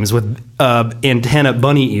games with antenna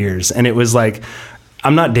bunny ears, and it was like,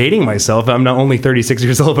 I'm not dating myself. I'm not only 36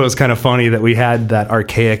 years old, but it was kind of funny that we had that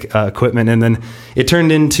archaic equipment. And then it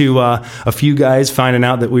turned into a few guys finding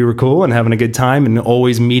out that we were cool and having a good time and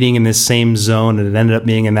always meeting in this same zone. And it ended up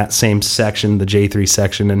being in that same section, the J3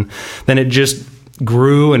 section. And then it just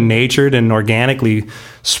grew and natured and organically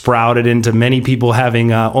sprouted into many people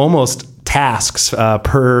having almost tasks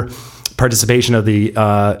per participation of the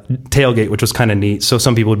tailgate, which was kind of neat. So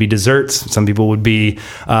some people would be desserts, some people would be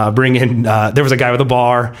bring in. There was a guy with a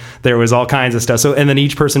bar. There was all kinds of stuff. So and then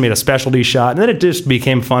each person made a specialty shot, and then it just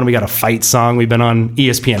became fun. We got a fight song. We've been on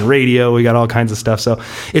ESPN radio. We got all kinds of stuff. So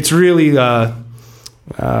it's really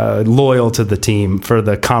loyal to the team for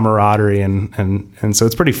the camaraderie, and so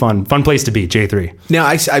it's pretty fun place to be. J3. Now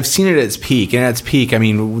I've seen it at its peak, and at its peak, I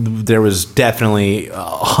mean, there was definitely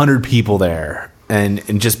 100 people there.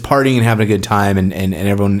 And just partying and having a good time, and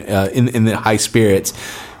everyone in the high spirits,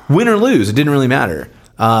 win or lose, it didn't really matter.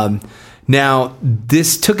 Now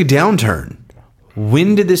this took a downturn.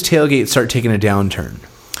 When did this tailgate start taking a downturn?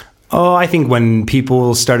 Oh, I think when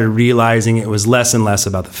people started realizing it was less and less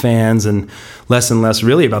about the fans and less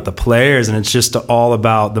really about the players, and it's just all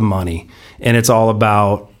about the money, and it's all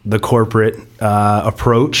about the corporate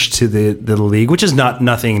approach to the league, which is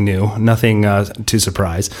nothing new, nothing to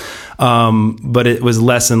surprise. But it was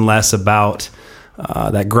less and less about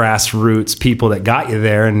that grassroots people that got you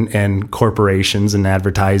there, and corporations and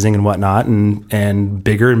advertising and whatnot, and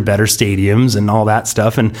bigger and better stadiums and all that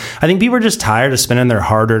stuff. And I think people are just tired of spending their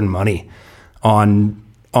hard-earned money on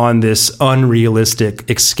this unrealistic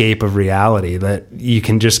escape of reality that you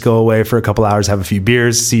can just go away for a couple hours, have a few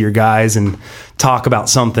beers, see your guys, and talk about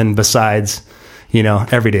something besides,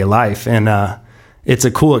 everyday life. And it's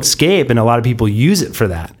a cool escape, and a lot of people use it for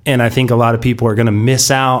that. And I think a lot of people are going to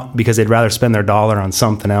miss out because they'd rather spend their dollar on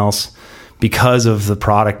something else because of the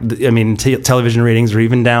product. I mean, television ratings are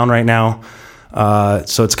even down right now.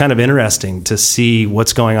 So it's kind of interesting to see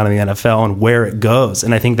what's going on in the NFL and where it goes.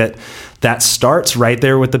 And I think that starts right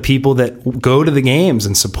there with the people that go to the games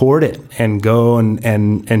and support it and go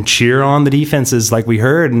and cheer on the defenses like we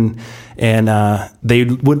heard. And they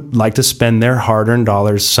would like to spend their hard-earned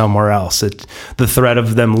dollars somewhere else. The threat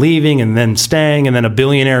of them leaving and then staying, and then a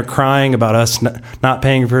billionaire crying about us not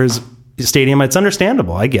paying for his stadium. It's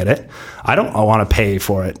understandable. I get it. I don't want to pay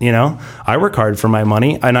for it. I work hard for my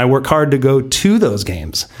money, and I work hard to go to those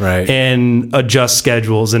games, right? And adjust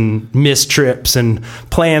schedules and miss trips and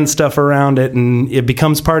plan stuff around it. And it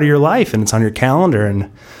becomes part of your life, and it's on your calendar.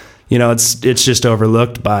 And, it's just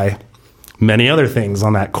overlooked by many other things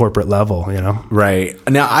on that corporate level, Right.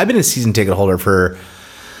 Now, I've been a season ticket holder for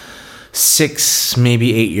 6,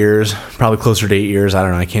 maybe 8 years, probably closer to 8 years. I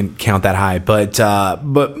don't know. I can't count that high. But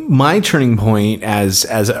my turning point as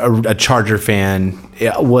a Charger fan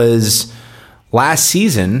was last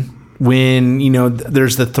season when,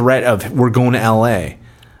 there's the threat of we're going to LA.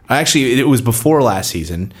 Actually, it was before last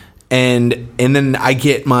season. And then I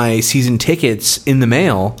get my season tickets in the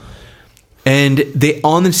mail, and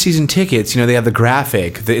on the season tickets, they have the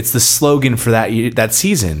graphic. It's the slogan for that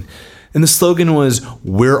season. And the slogan was,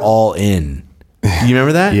 "We're all in." You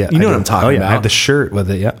remember that? Yeah, you know what I'm talking about. I have the shirt with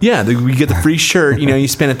it. Yeah, yeah. We get the free shirt. You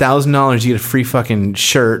spend $1,000, you get a free fucking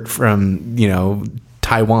shirt from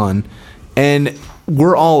Taiwan, and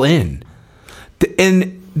we're all in.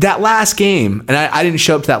 And that last game, and I didn't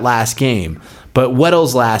show up to that last game, but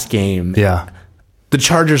Weddle's last game, the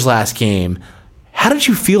Chargers' last game. How did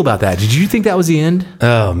you feel about that? Did you think that was the end?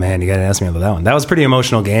 Oh, man, you got to ask me about that one. That was a pretty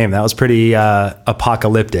emotional game. That was pretty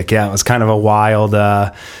apocalyptic. Yeah, it was kind of a wild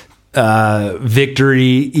victory,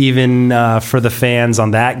 even for the fans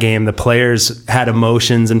on that game. The players had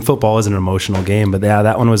emotions, and football is an emotional game. But yeah,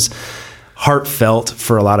 that one was heartfelt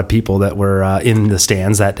for a lot of people that were in the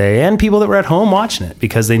stands that day and people that were at home watching it,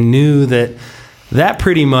 because they knew that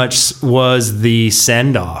pretty much was the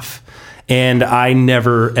send-off. And I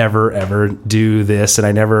never, ever, ever do this, and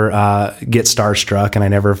I never get starstruck, and I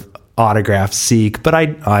never autograph seek, but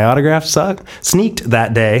I autographed sneaked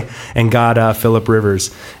that day and got Phillip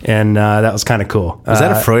Rivers, and that was kind of cool. Was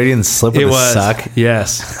that a Freudian slip with a suck?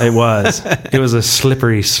 Yes, it was. It was a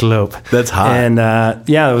slippery slope. That's hot. And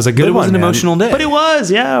it was a good one. It was an emotional day. But it was,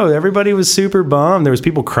 yeah. Everybody was super bummed. There was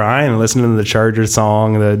people crying and listening to the Chargers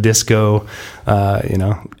song, the disco,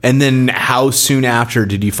 And then how soon after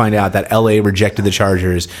did you find out that LA rejected the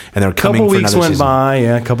Chargers and they're coming for another season?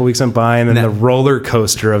 A couple weeks went by, and then the roller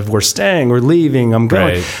coaster of we're staying, we're leaving, I'm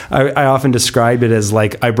going. Right. I often describe it as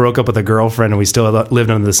like I broke up with a girlfriend and we still lived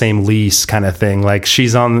under the same lease kind of thing. Like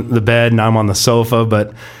she's on the bed and I'm on the sofa,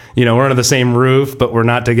 but we're under the same roof, but we're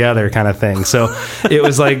not together kind of thing. So it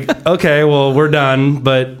was like, okay, well, we're done.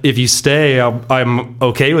 But if you stay, I'm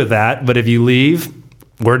okay with that. But if you leave,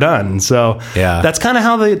 we're done. So that's kind of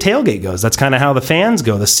how the tailgate goes. That's kind of how the fans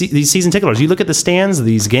go. These season ticket holders, you look at the stands of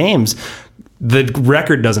these games, the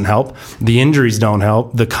record doesn't help. The injuries don't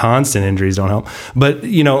help. The constant injuries don't help. But,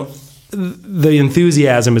 the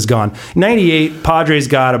enthusiasm is gone. 98, Padres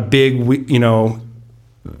got a big,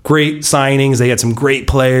 great signings. They had some great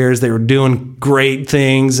players. They were doing great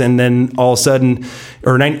things. And then all of a sudden,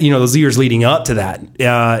 those years leading up to that.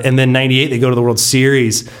 And then 98, they go to the World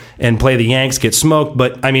Series and play the Yanks, get smoked.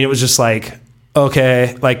 But, it was just like,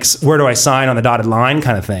 okay, like, where do I sign on the dotted line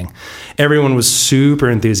kind of thing? Everyone was super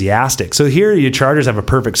enthusiastic. So here, you Chargers have a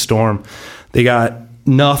perfect storm. They got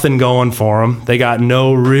nothing going for them. They got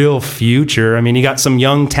no real future. You got some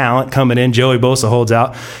young talent coming in. Joey Bosa holds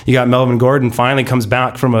out. You got Melvin Gordon finally comes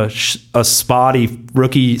back from a spotty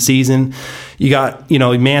rookie season. You got,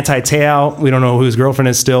 Manti Te'o. We don't know who his girlfriend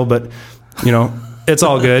is still, but, it's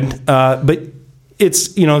all good. But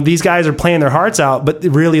it's, these guys are playing their hearts out, but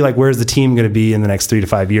really, like, where's the team going to be in the next 3 to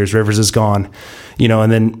 5 years? Rivers is gone,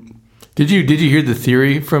 and then. Did you hear the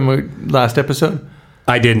theory from last episode?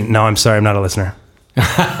 I didn't. No, I'm sorry. I'm not a listener.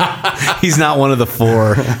 He's not one of the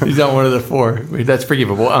four. He's not one of the four. That's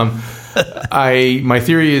forgivable. My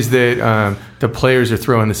theory is that the players are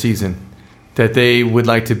throwing the season, that they would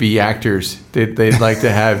like to be actors. They'd like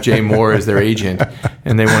to have Jay Moore as their agent,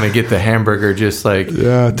 and they want to get the hamburger just like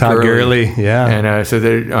Todd Gurley. Yeah, and so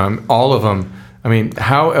they're all of them.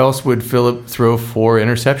 How else would Phillip throw 4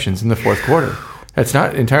 interceptions in the fourth quarter? That's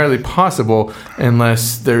not entirely possible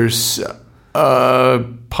unless there's a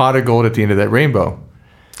pot of gold at the end of that rainbow.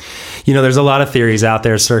 There's a lot of theories out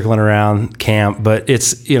there circling around camp, but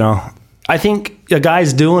it's, I think a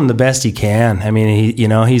guy's doing the best he can.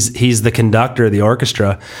 He's the conductor of the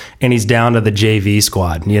orchestra, and he's down to the JV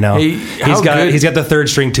squad. He's got the third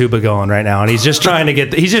string tuba going right now, and he's just trying to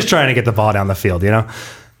get the ball down the field.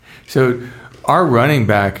 So our running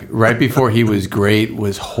back right before he was great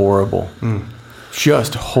was horrible,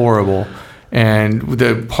 just horrible. And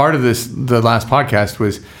the part of the last podcast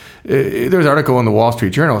was there was an article in the Wall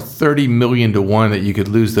Street Journal, 30 million to 1 that you could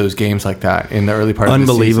lose those games like that in the early part of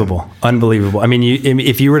the season. Unbelievable.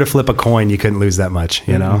 If you were to flip a coin, you couldn't lose that much,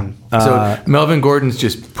 So Melvin Gordon's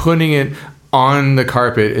just putting it on the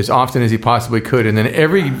carpet as often as he possibly could. And then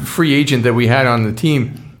every free agent that we had on the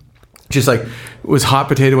team just like was hot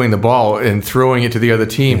potatoing the ball and throwing it to the other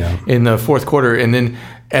team in the fourth quarter. And then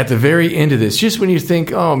at the very end of this, just when you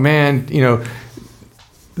think, oh man,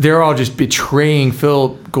 they're all just betraying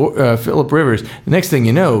Phillip Rivers. The next thing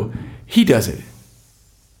you know, he does it.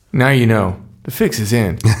 Now the fix is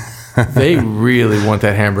in. They really want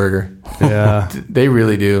that hamburger. Yeah, they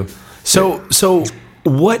really do. So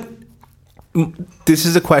what? This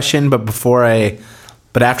is a question, but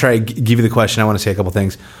after I give you the question, I want to say a couple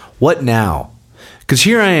things. What now? Because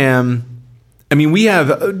here I am. We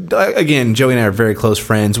have, again, Joey and I are very close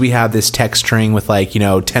friends. We have this text string with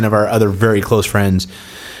 10 of our other very close friends.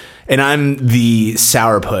 And I'm the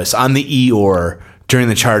sourpuss. I'm the Eeyore during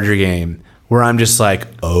the Charger game where I'm just like,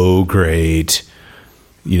 oh, great.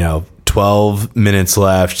 12 minutes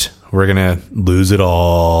left. We're going to lose it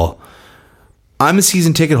all. I'm a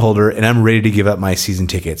season ticket holder, and I'm ready to give up my season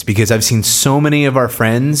tickets because I've seen so many of our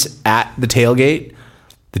friends at the tailgate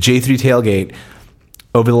the J3 tailgate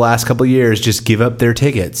over the last couple of years just give up their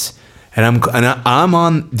tickets. And I'm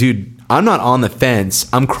on, dude, I'm not on the fence.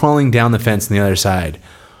 I'm crawling down the fence on the other side.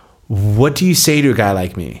 What do you say to a guy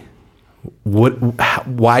like me?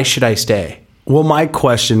 Why should I stay? Well, my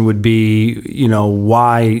question would be,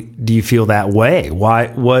 why do you feel that way?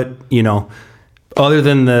 Other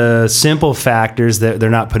than the simple factors that they're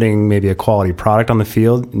not putting maybe a quality product on the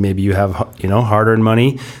field, maybe you have, hard-earned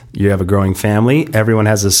money, you have a growing family, everyone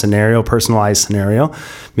has a scenario, personalized scenario.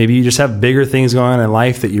 Maybe you just have bigger things going on in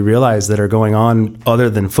life that you realize that are going on other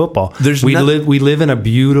than football. We live in a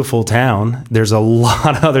beautiful town. There's a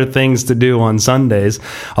lot of other things to do on Sundays.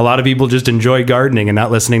 A lot of people just enjoy gardening and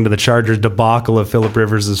not listening to the Chargers debacle of Phillip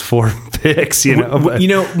Rivers' 4 picks,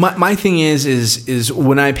 my thing is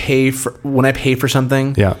when I pay for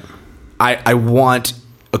something, yeah, I want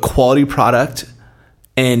a quality product,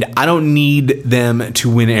 and I don't need them to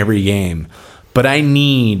win every game, but I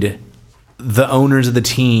need the owners of the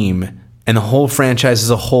team and the whole franchise as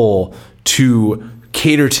a whole to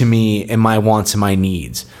cater to me and my wants and my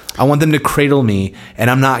needs. I want them to cradle me, and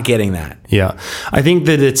I'm not getting that. Yeah, I think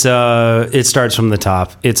that it starts from the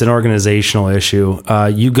top. It's an organizational issue.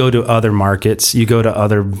 You go to other markets, you go to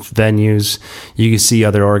other venues, you see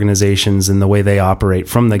other organizations and the way they operate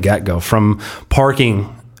from the get-go, from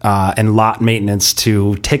parking and lot maintenance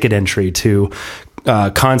to ticket entry to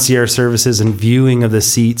concierge services and viewing of the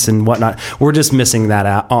seats and whatnot. We're just missing that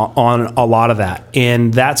out on a lot of that.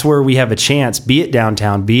 And that's where we have a chance, be it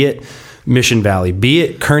downtown, be it Mission Valley, be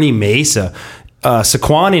it Kearney Mesa,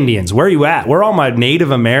 Sequan Indians. Where are you at? Where are all my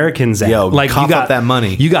Native Americans at? Yo, you got up that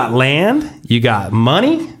money. You got land. You got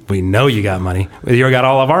money. We know you got money. You got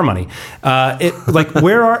all of our money.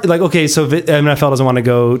 Okay, so NFL doesn't want to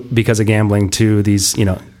go because of gambling to these,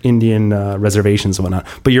 Indian reservations and whatnot.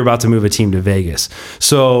 But you're about to move a team to Vegas.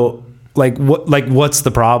 So, what's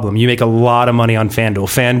the problem? You make a lot of money on FanDuel.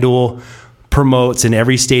 FanDuel promotes in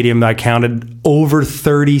every stadium. I counted over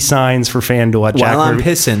 30 signs for FanDuel at Jack. While I'm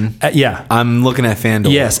pissing, I'm looking at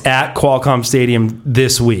FanDuel. Yes, at Qualcomm Stadium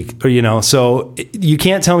this week. So you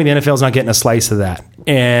can't tell me the NFL is not getting a slice of that,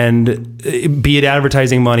 and be it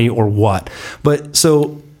advertising money or what. But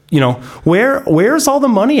so where's all the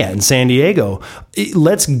money at in San Diego?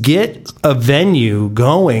 Let's get a venue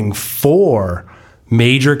going for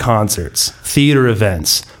major concerts, theater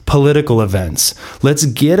events, political events. Let's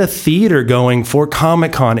get a theater going for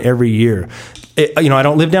Comic-Con every year. I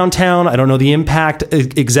don't live downtown. I don't know the impact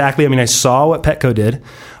exactly. I mean, I saw what Petco did.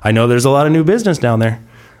 I know there's a lot of new business down there.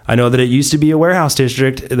 I know that it used to be a warehouse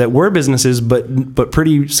district that were businesses, but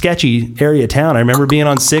pretty sketchy area town. I remember being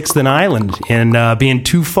on 6th and Island and being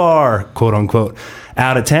too far, quote unquote,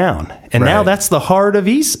 out of town. And now that's the heart of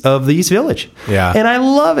the East Village. Yeah. And I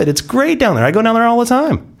love it. It's great down there. I go down there all the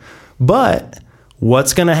time. But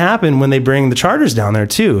what's going to happen when they bring the Chargers down there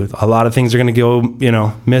too? A lot of things are going to go,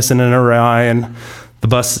 missing and awry, and the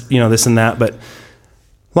bus, this and that. But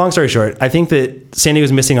long story short, I think that San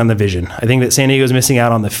Diego's missing on the vision. I think that San Diego's missing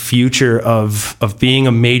out on the future of being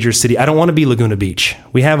a major city. I don't want to be Laguna Beach.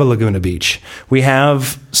 We have a Laguna Beach. We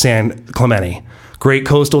have San Clemente. Great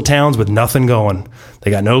coastal towns with nothing going.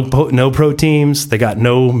 They got no pro teams. They got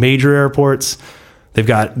no major airports.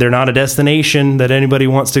 They're not a destination that anybody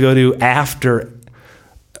wants to go to after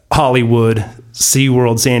Hollywood,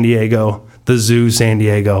 SeaWorld San Diego, the Zoo San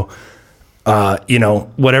Diego,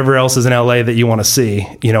 whatever else is in LA that you want to see,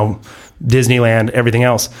 Disneyland, everything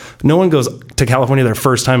else. No one goes to California their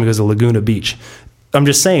first time because of Laguna Beach. I'm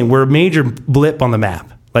just saying, we're a major blip on the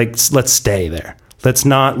map. Let's stay there. Let's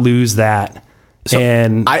not lose that. So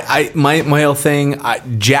and my whole thing,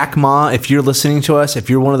 Jack Ma, if you're listening to us, if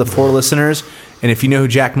you're one of the 4 listeners, and if you know who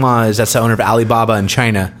Jack Ma is, that's the owner of Alibaba in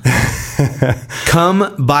China.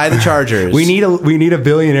 Come buy the Chargers. We need a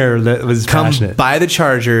billionaire that was passionate. Come buy the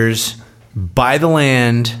Chargers, buy the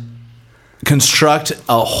land, construct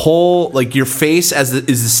a whole, your face is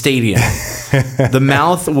the stadium. The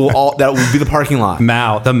mouth that will be the parking lot.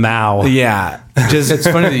 The Mao. Yeah. It's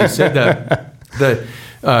funny that you said that.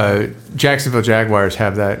 The Jacksonville Jaguars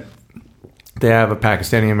have that. They have a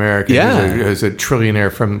Pakistani American who's a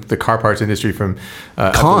trillionaire from the car parts industry from,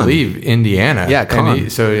 I believe, Indiana. Yeah, Khan.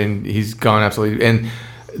 And he's gone absolutely. And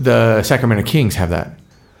the Sacramento Kings have that.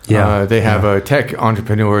 Yeah, they have a tech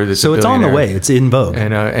entrepreneur that's so it's on the way. It's in vogue.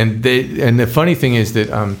 And the funny thing is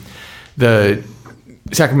that the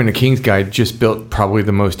Sacramento Kings guy just built probably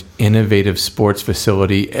the most innovative sports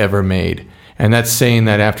facility ever made. And that's saying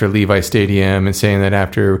that after Levi Stadium and saying that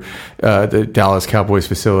after the Dallas Cowboys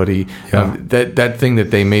facility. That thing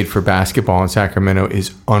that they made for basketball in Sacramento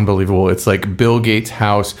is unbelievable. It's like Bill Gates'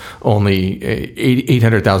 house, only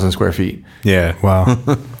 800,000 square feet. Yeah. Wow.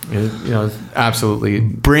 It's absolutely.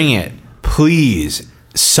 Bring it, please.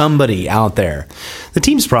 Somebody out there. The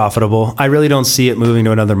team's profitable. I really don't see it moving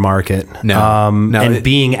to another market. No,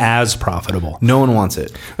 being as profitable. No one wants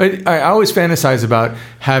it. I always fantasize about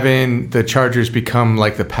having the Chargers become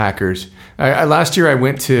like the Packers. Last year I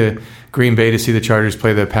went to Green Bay to see the Chargers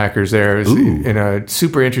play the Packers there. It was in a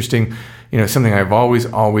super interesting, something I've always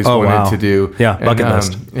wanted to do. Yeah, bucket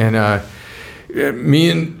list. And me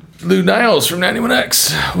and Lou Niles from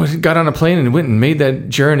 91X got on a plane and went and made that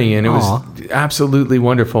journey, and it was absolutely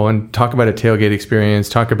wonderful. And talk about a tailgate experience,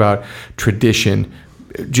 talk about tradition,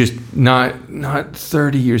 just not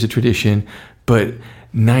 30 years of tradition, but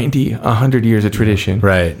 90, 100 years of tradition.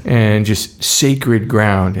 Right. And just sacred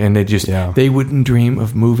ground. And they wouldn't dream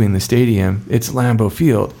of moving the stadium. It's Lambeau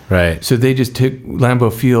Field. Right. So they just took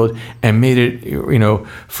Lambeau Field and made it,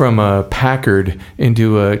 from a Packard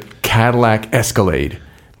into a Cadillac Escalade.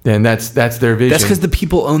 And that's their vision. That's because the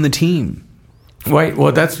people own the team. Right.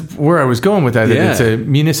 Well, that's where I was going with that. Yeah. It's a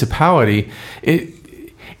municipality.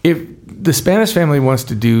 If the Spanish family wants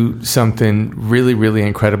to do something really, really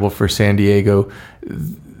incredible for San Diego,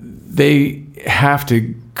 they have to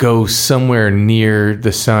go somewhere near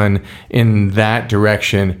the sun in that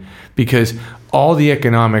direction, because all the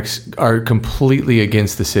economics are completely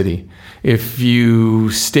against the city. If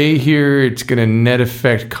you stay here, it's going to net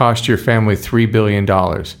effect cost your family $3 billion.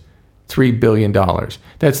 $3 billion.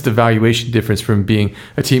 That's the valuation difference from being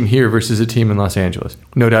a team here versus a team in Los Angeles.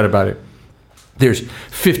 No doubt about it. There's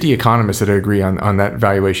 50 economists that agree on that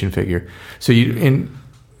valuation figure. So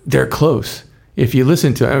they're close. If you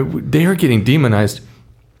listen to, they are getting demonized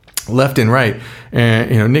left and right.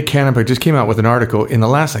 And, Nick Cannon just came out with an article in the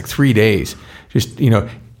last 3 days. Just,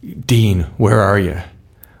 Dean, where are you?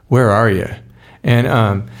 Where are you?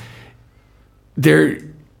 And they're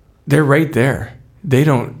right there. They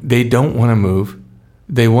don't want to move.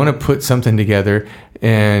 They want to put something together,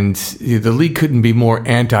 and the league couldn't be more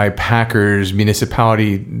anti-Packers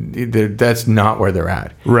municipality. That's not where they're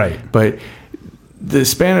at. Right. But the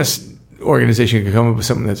Spanish organization could come up with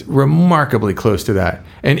something that's remarkably close to that.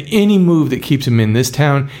 And any move that keeps them in this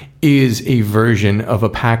town is a version of a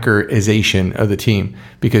Packerization of the team,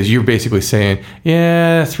 because you're basically saying,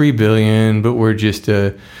 yeah, $3 billion, but we're just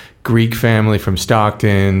a Greek family from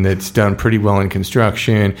Stockton that's done pretty well in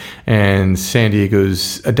construction, and San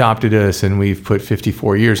Diego's adopted us, and we've put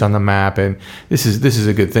 54 years on the map, and this is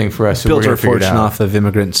a good thing for us. So Built we're our fortune off of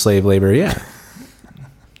immigrant slave labor. Yeah.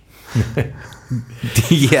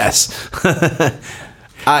 Yes.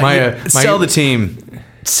 Sell the team.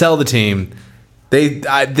 Sell the team.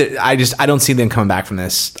 I don't see them coming back from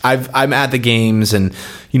this. I'm at the games, and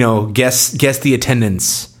guess the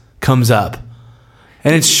attendance comes up,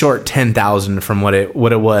 and it's short 10,000 from what it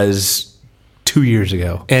was 2 years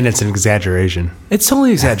ago. And it's an exaggeration. It's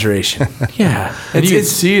only exaggeration. Yeah. And you can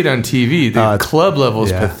see it on TV. The club level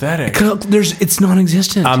is pathetic. It's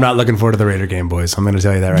non-existent. I'm not looking forward to the Raider game, boys. I'm going to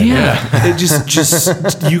tell you that right now. It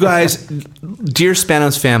just you guys, dear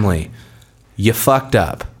Spanos family, you fucked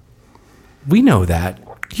up. We know that.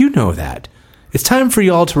 You know that. It's time for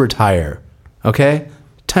y'all to retire. Okay?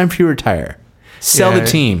 Time for you to retire. Sell the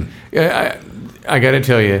team. I got to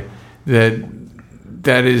tell you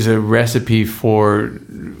that is a recipe for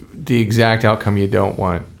the exact outcome you don't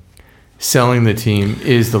want. Selling the team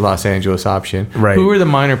is the Los Angeles option. Right. Who are the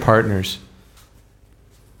minor partners?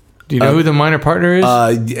 Do you know who the minor partner is?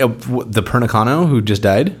 The Pernicano who just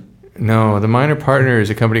died? No, the minor right. is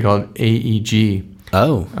a company called AEG.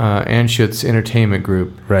 Oh. Anschutz Entertainment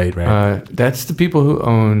Group. Right. That's the people who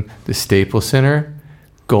own the Staples Center,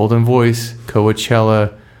 Golden Voice,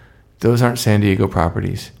 Coachella. Those aren't San Diego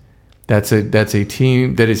properties. That's a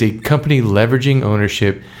team, that is a company leveraging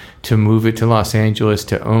ownership to move it to Los Angeles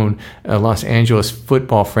to own a Los Angeles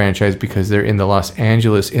football franchise, because they're in the Los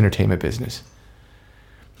Angeles entertainment business.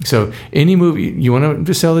 So any move you want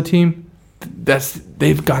to sell the team,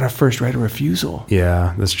 they've got a first right of refusal.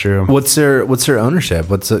 Yeah, that's true. What's their ownership?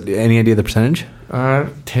 Any idea of the percentage?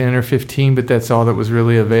 10 or 15, but that's all that was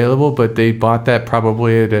really available. But they bought that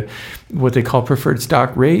probably at what they call preferred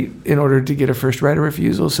stock rate in order to get a first right of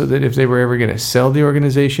refusal, so that if they were ever going to sell the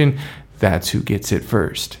organization, that's who gets it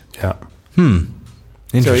first. Yeah.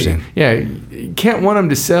 Interesting. So, you can't want them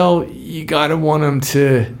to sell. You got to want them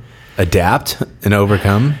to adapt and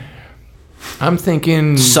overcome. I'm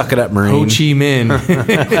thinking, suck it up, Marine. Ho Chi Minh.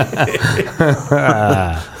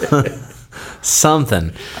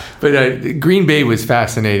 Something. But Green Bay was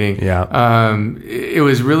fascinating. Yeah. It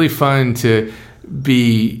was really fun to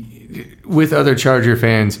be with other Charger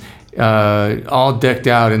fans, all decked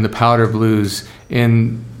out in the powder blues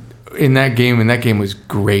in that game, and that game was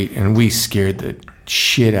great, and we scared the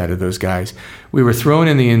shit out of those guys. We were thrown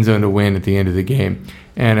in the end zone to win at the end of the game,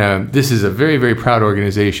 and this is a very, very proud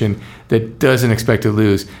organization that doesn't expect to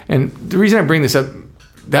lose. And the reason I bring this up,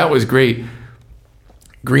 that was great.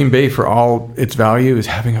 Green Bay, for all its value, is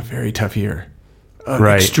having a very tough year.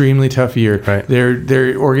 Right. Extremely tough year. Right.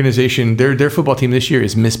 Their organization, their football team this year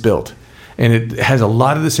is misbuilt. And it has a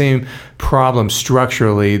lot of the same problems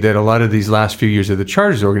structurally that a lot of these last few years of the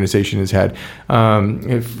Chargers organization has had.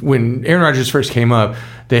 When Aaron Rodgers first came up,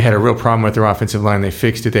 they had a real problem with their offensive line. They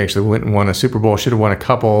fixed it. They actually went and won a Super Bowl, should have won a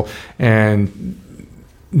couple. And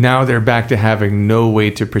now they're back to having no way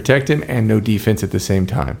to protect him and no defense at the same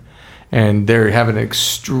time. And they're having an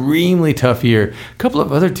extremely tough year. A couple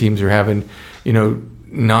of other teams are having,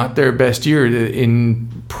 not their best year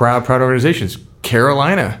in proud organizations.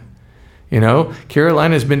 Carolina.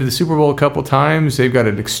 Carolina's been to the Super Bowl a couple times. They've got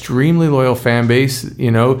an extremely loyal fan base,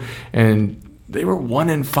 and they were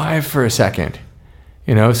 1-5 for a second,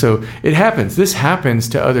 so it happens. This happens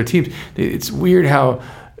to other teams. It's weird how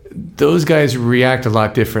those guys react a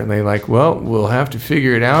lot differently. Like, well, we'll have to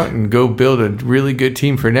figure it out and go build a really good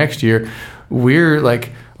team for next year. We're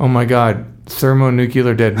like, oh my God,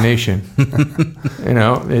 thermonuclear detonation.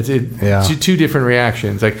 It's two different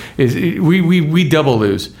reactions. Like, we double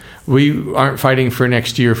lose. We aren't fighting for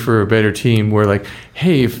next year for a better team. We're like,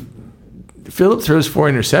 hey, if Phillip throws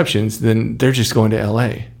 4 interceptions, then they're just going to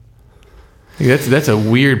L.A. That's a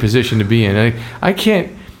weird position to be in. I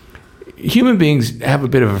can't. Human beings have a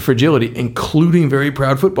bit of a fragility, including very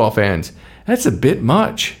proud football fans. That's a bit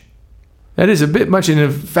much. That is a bit much, and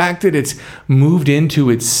the fact that it's moved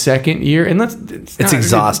into its second year, and it's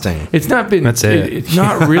exhausting. It's not been. That's it. It's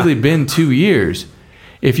not really been 2 years.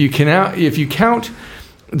 If you count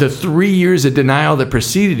the 3 years of denial that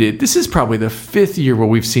preceded it, this is probably the 5th year where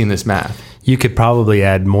we've seen this math. You could probably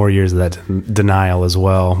add more years of that denial as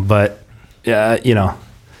well, but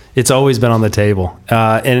it's always been on the table.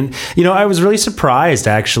 And I was really surprised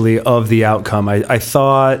actually of the outcome. I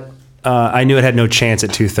thought I knew it had no chance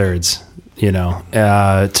at 2/3,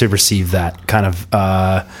 to receive that kind of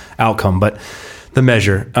outcome, but the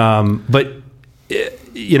measure. I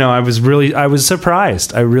was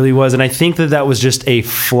surprised. I really was. And I think that was just a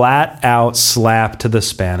flat out slap to the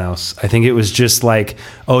Spanos. I think it was just like,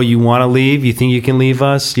 oh, you want to leave? You think you can leave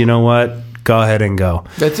us? You know what? Go ahead and go.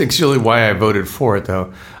 That's actually why I voted for it,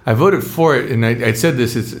 though. I voted for it, and I said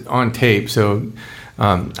this, it's on tape, so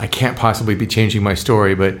I can't possibly be changing my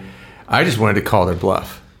story, but I just wanted to call their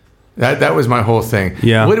bluff. That was my whole thing.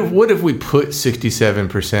 Yeah. What if we put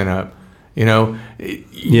 67% up?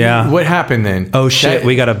 Yeah. What happened then? Oh shit,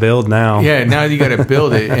 we got to build now. Yeah, now you got to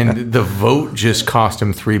build it, and the vote just cost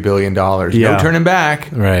them $3 billion. Yeah. No turning back.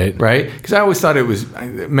 Right. Because I always thought it was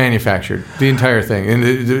manufactured, the entire thing,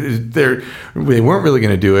 and they weren't really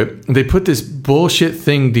going to do it. They put this bullshit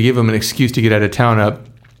thing to give them an excuse to get out of town up.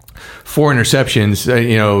 4 interceptions.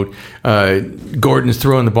 Gordon's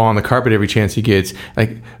throwing the ball on the carpet every chance he gets.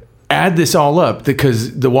 Like, add this all up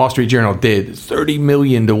because the Wall Street Journal did 30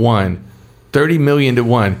 million to 1. 30 million to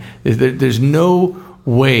 1. There's no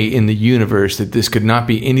way in the universe that this could not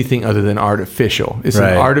be anything other than artificial. It's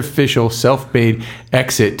an artificial, self-made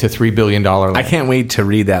exit to $3 billion land. I can't wait to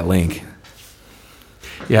read that link.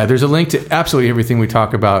 Yeah, there's a link to absolutely everything we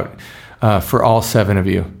talk about for all 7 of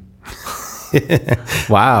you.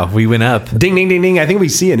 Wow, we went up. Ding, ding, ding, ding. I think we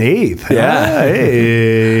see an 8th. Yeah.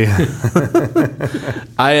 Hey.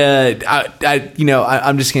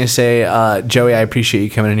 I'm just going to say, Joey, I appreciate you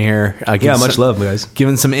coming in here. Much love, guys.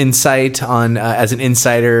 Giving some insight on, as an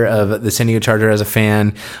insider of the San Diego Charger as a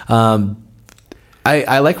fan.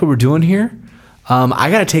 I like what we're doing here.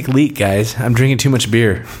 I got to take a leak, guys. I'm drinking too much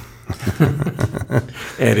beer.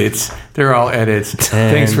 Edits. They're all edits.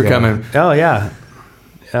 Thanks for coming. Oh, yeah.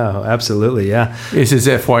 Oh, absolutely. Yeah. This is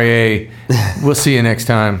FYA. We'll see you next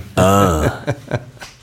time.